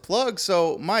the plug.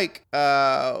 So, Mike,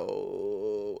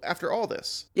 after all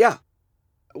this, Yeah.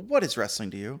 what is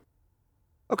wrestling to you?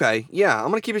 Okay, yeah, I'm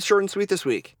going to keep it short and sweet this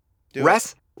week. Do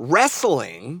it.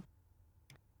 Wrestling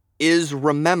is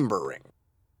remembering.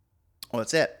 Oh,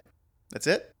 that's it. That's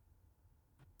it?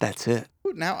 That's it.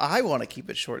 Ooh, now I want to keep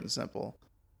it short and simple.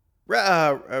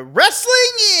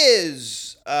 Wrestling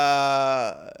is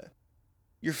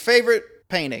your favorite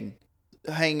painting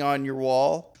hanging on your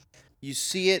wall. You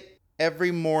see it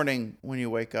every morning when you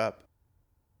wake up.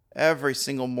 Every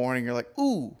single morning you're like,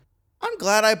 ooh, I'm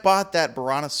glad I bought that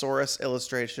Brontosaurus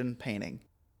illustration painting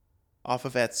off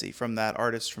of Etsy from that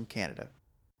artist from Canada.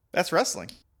 That's wrestling,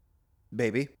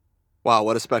 baby. Wow,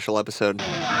 what a special episode.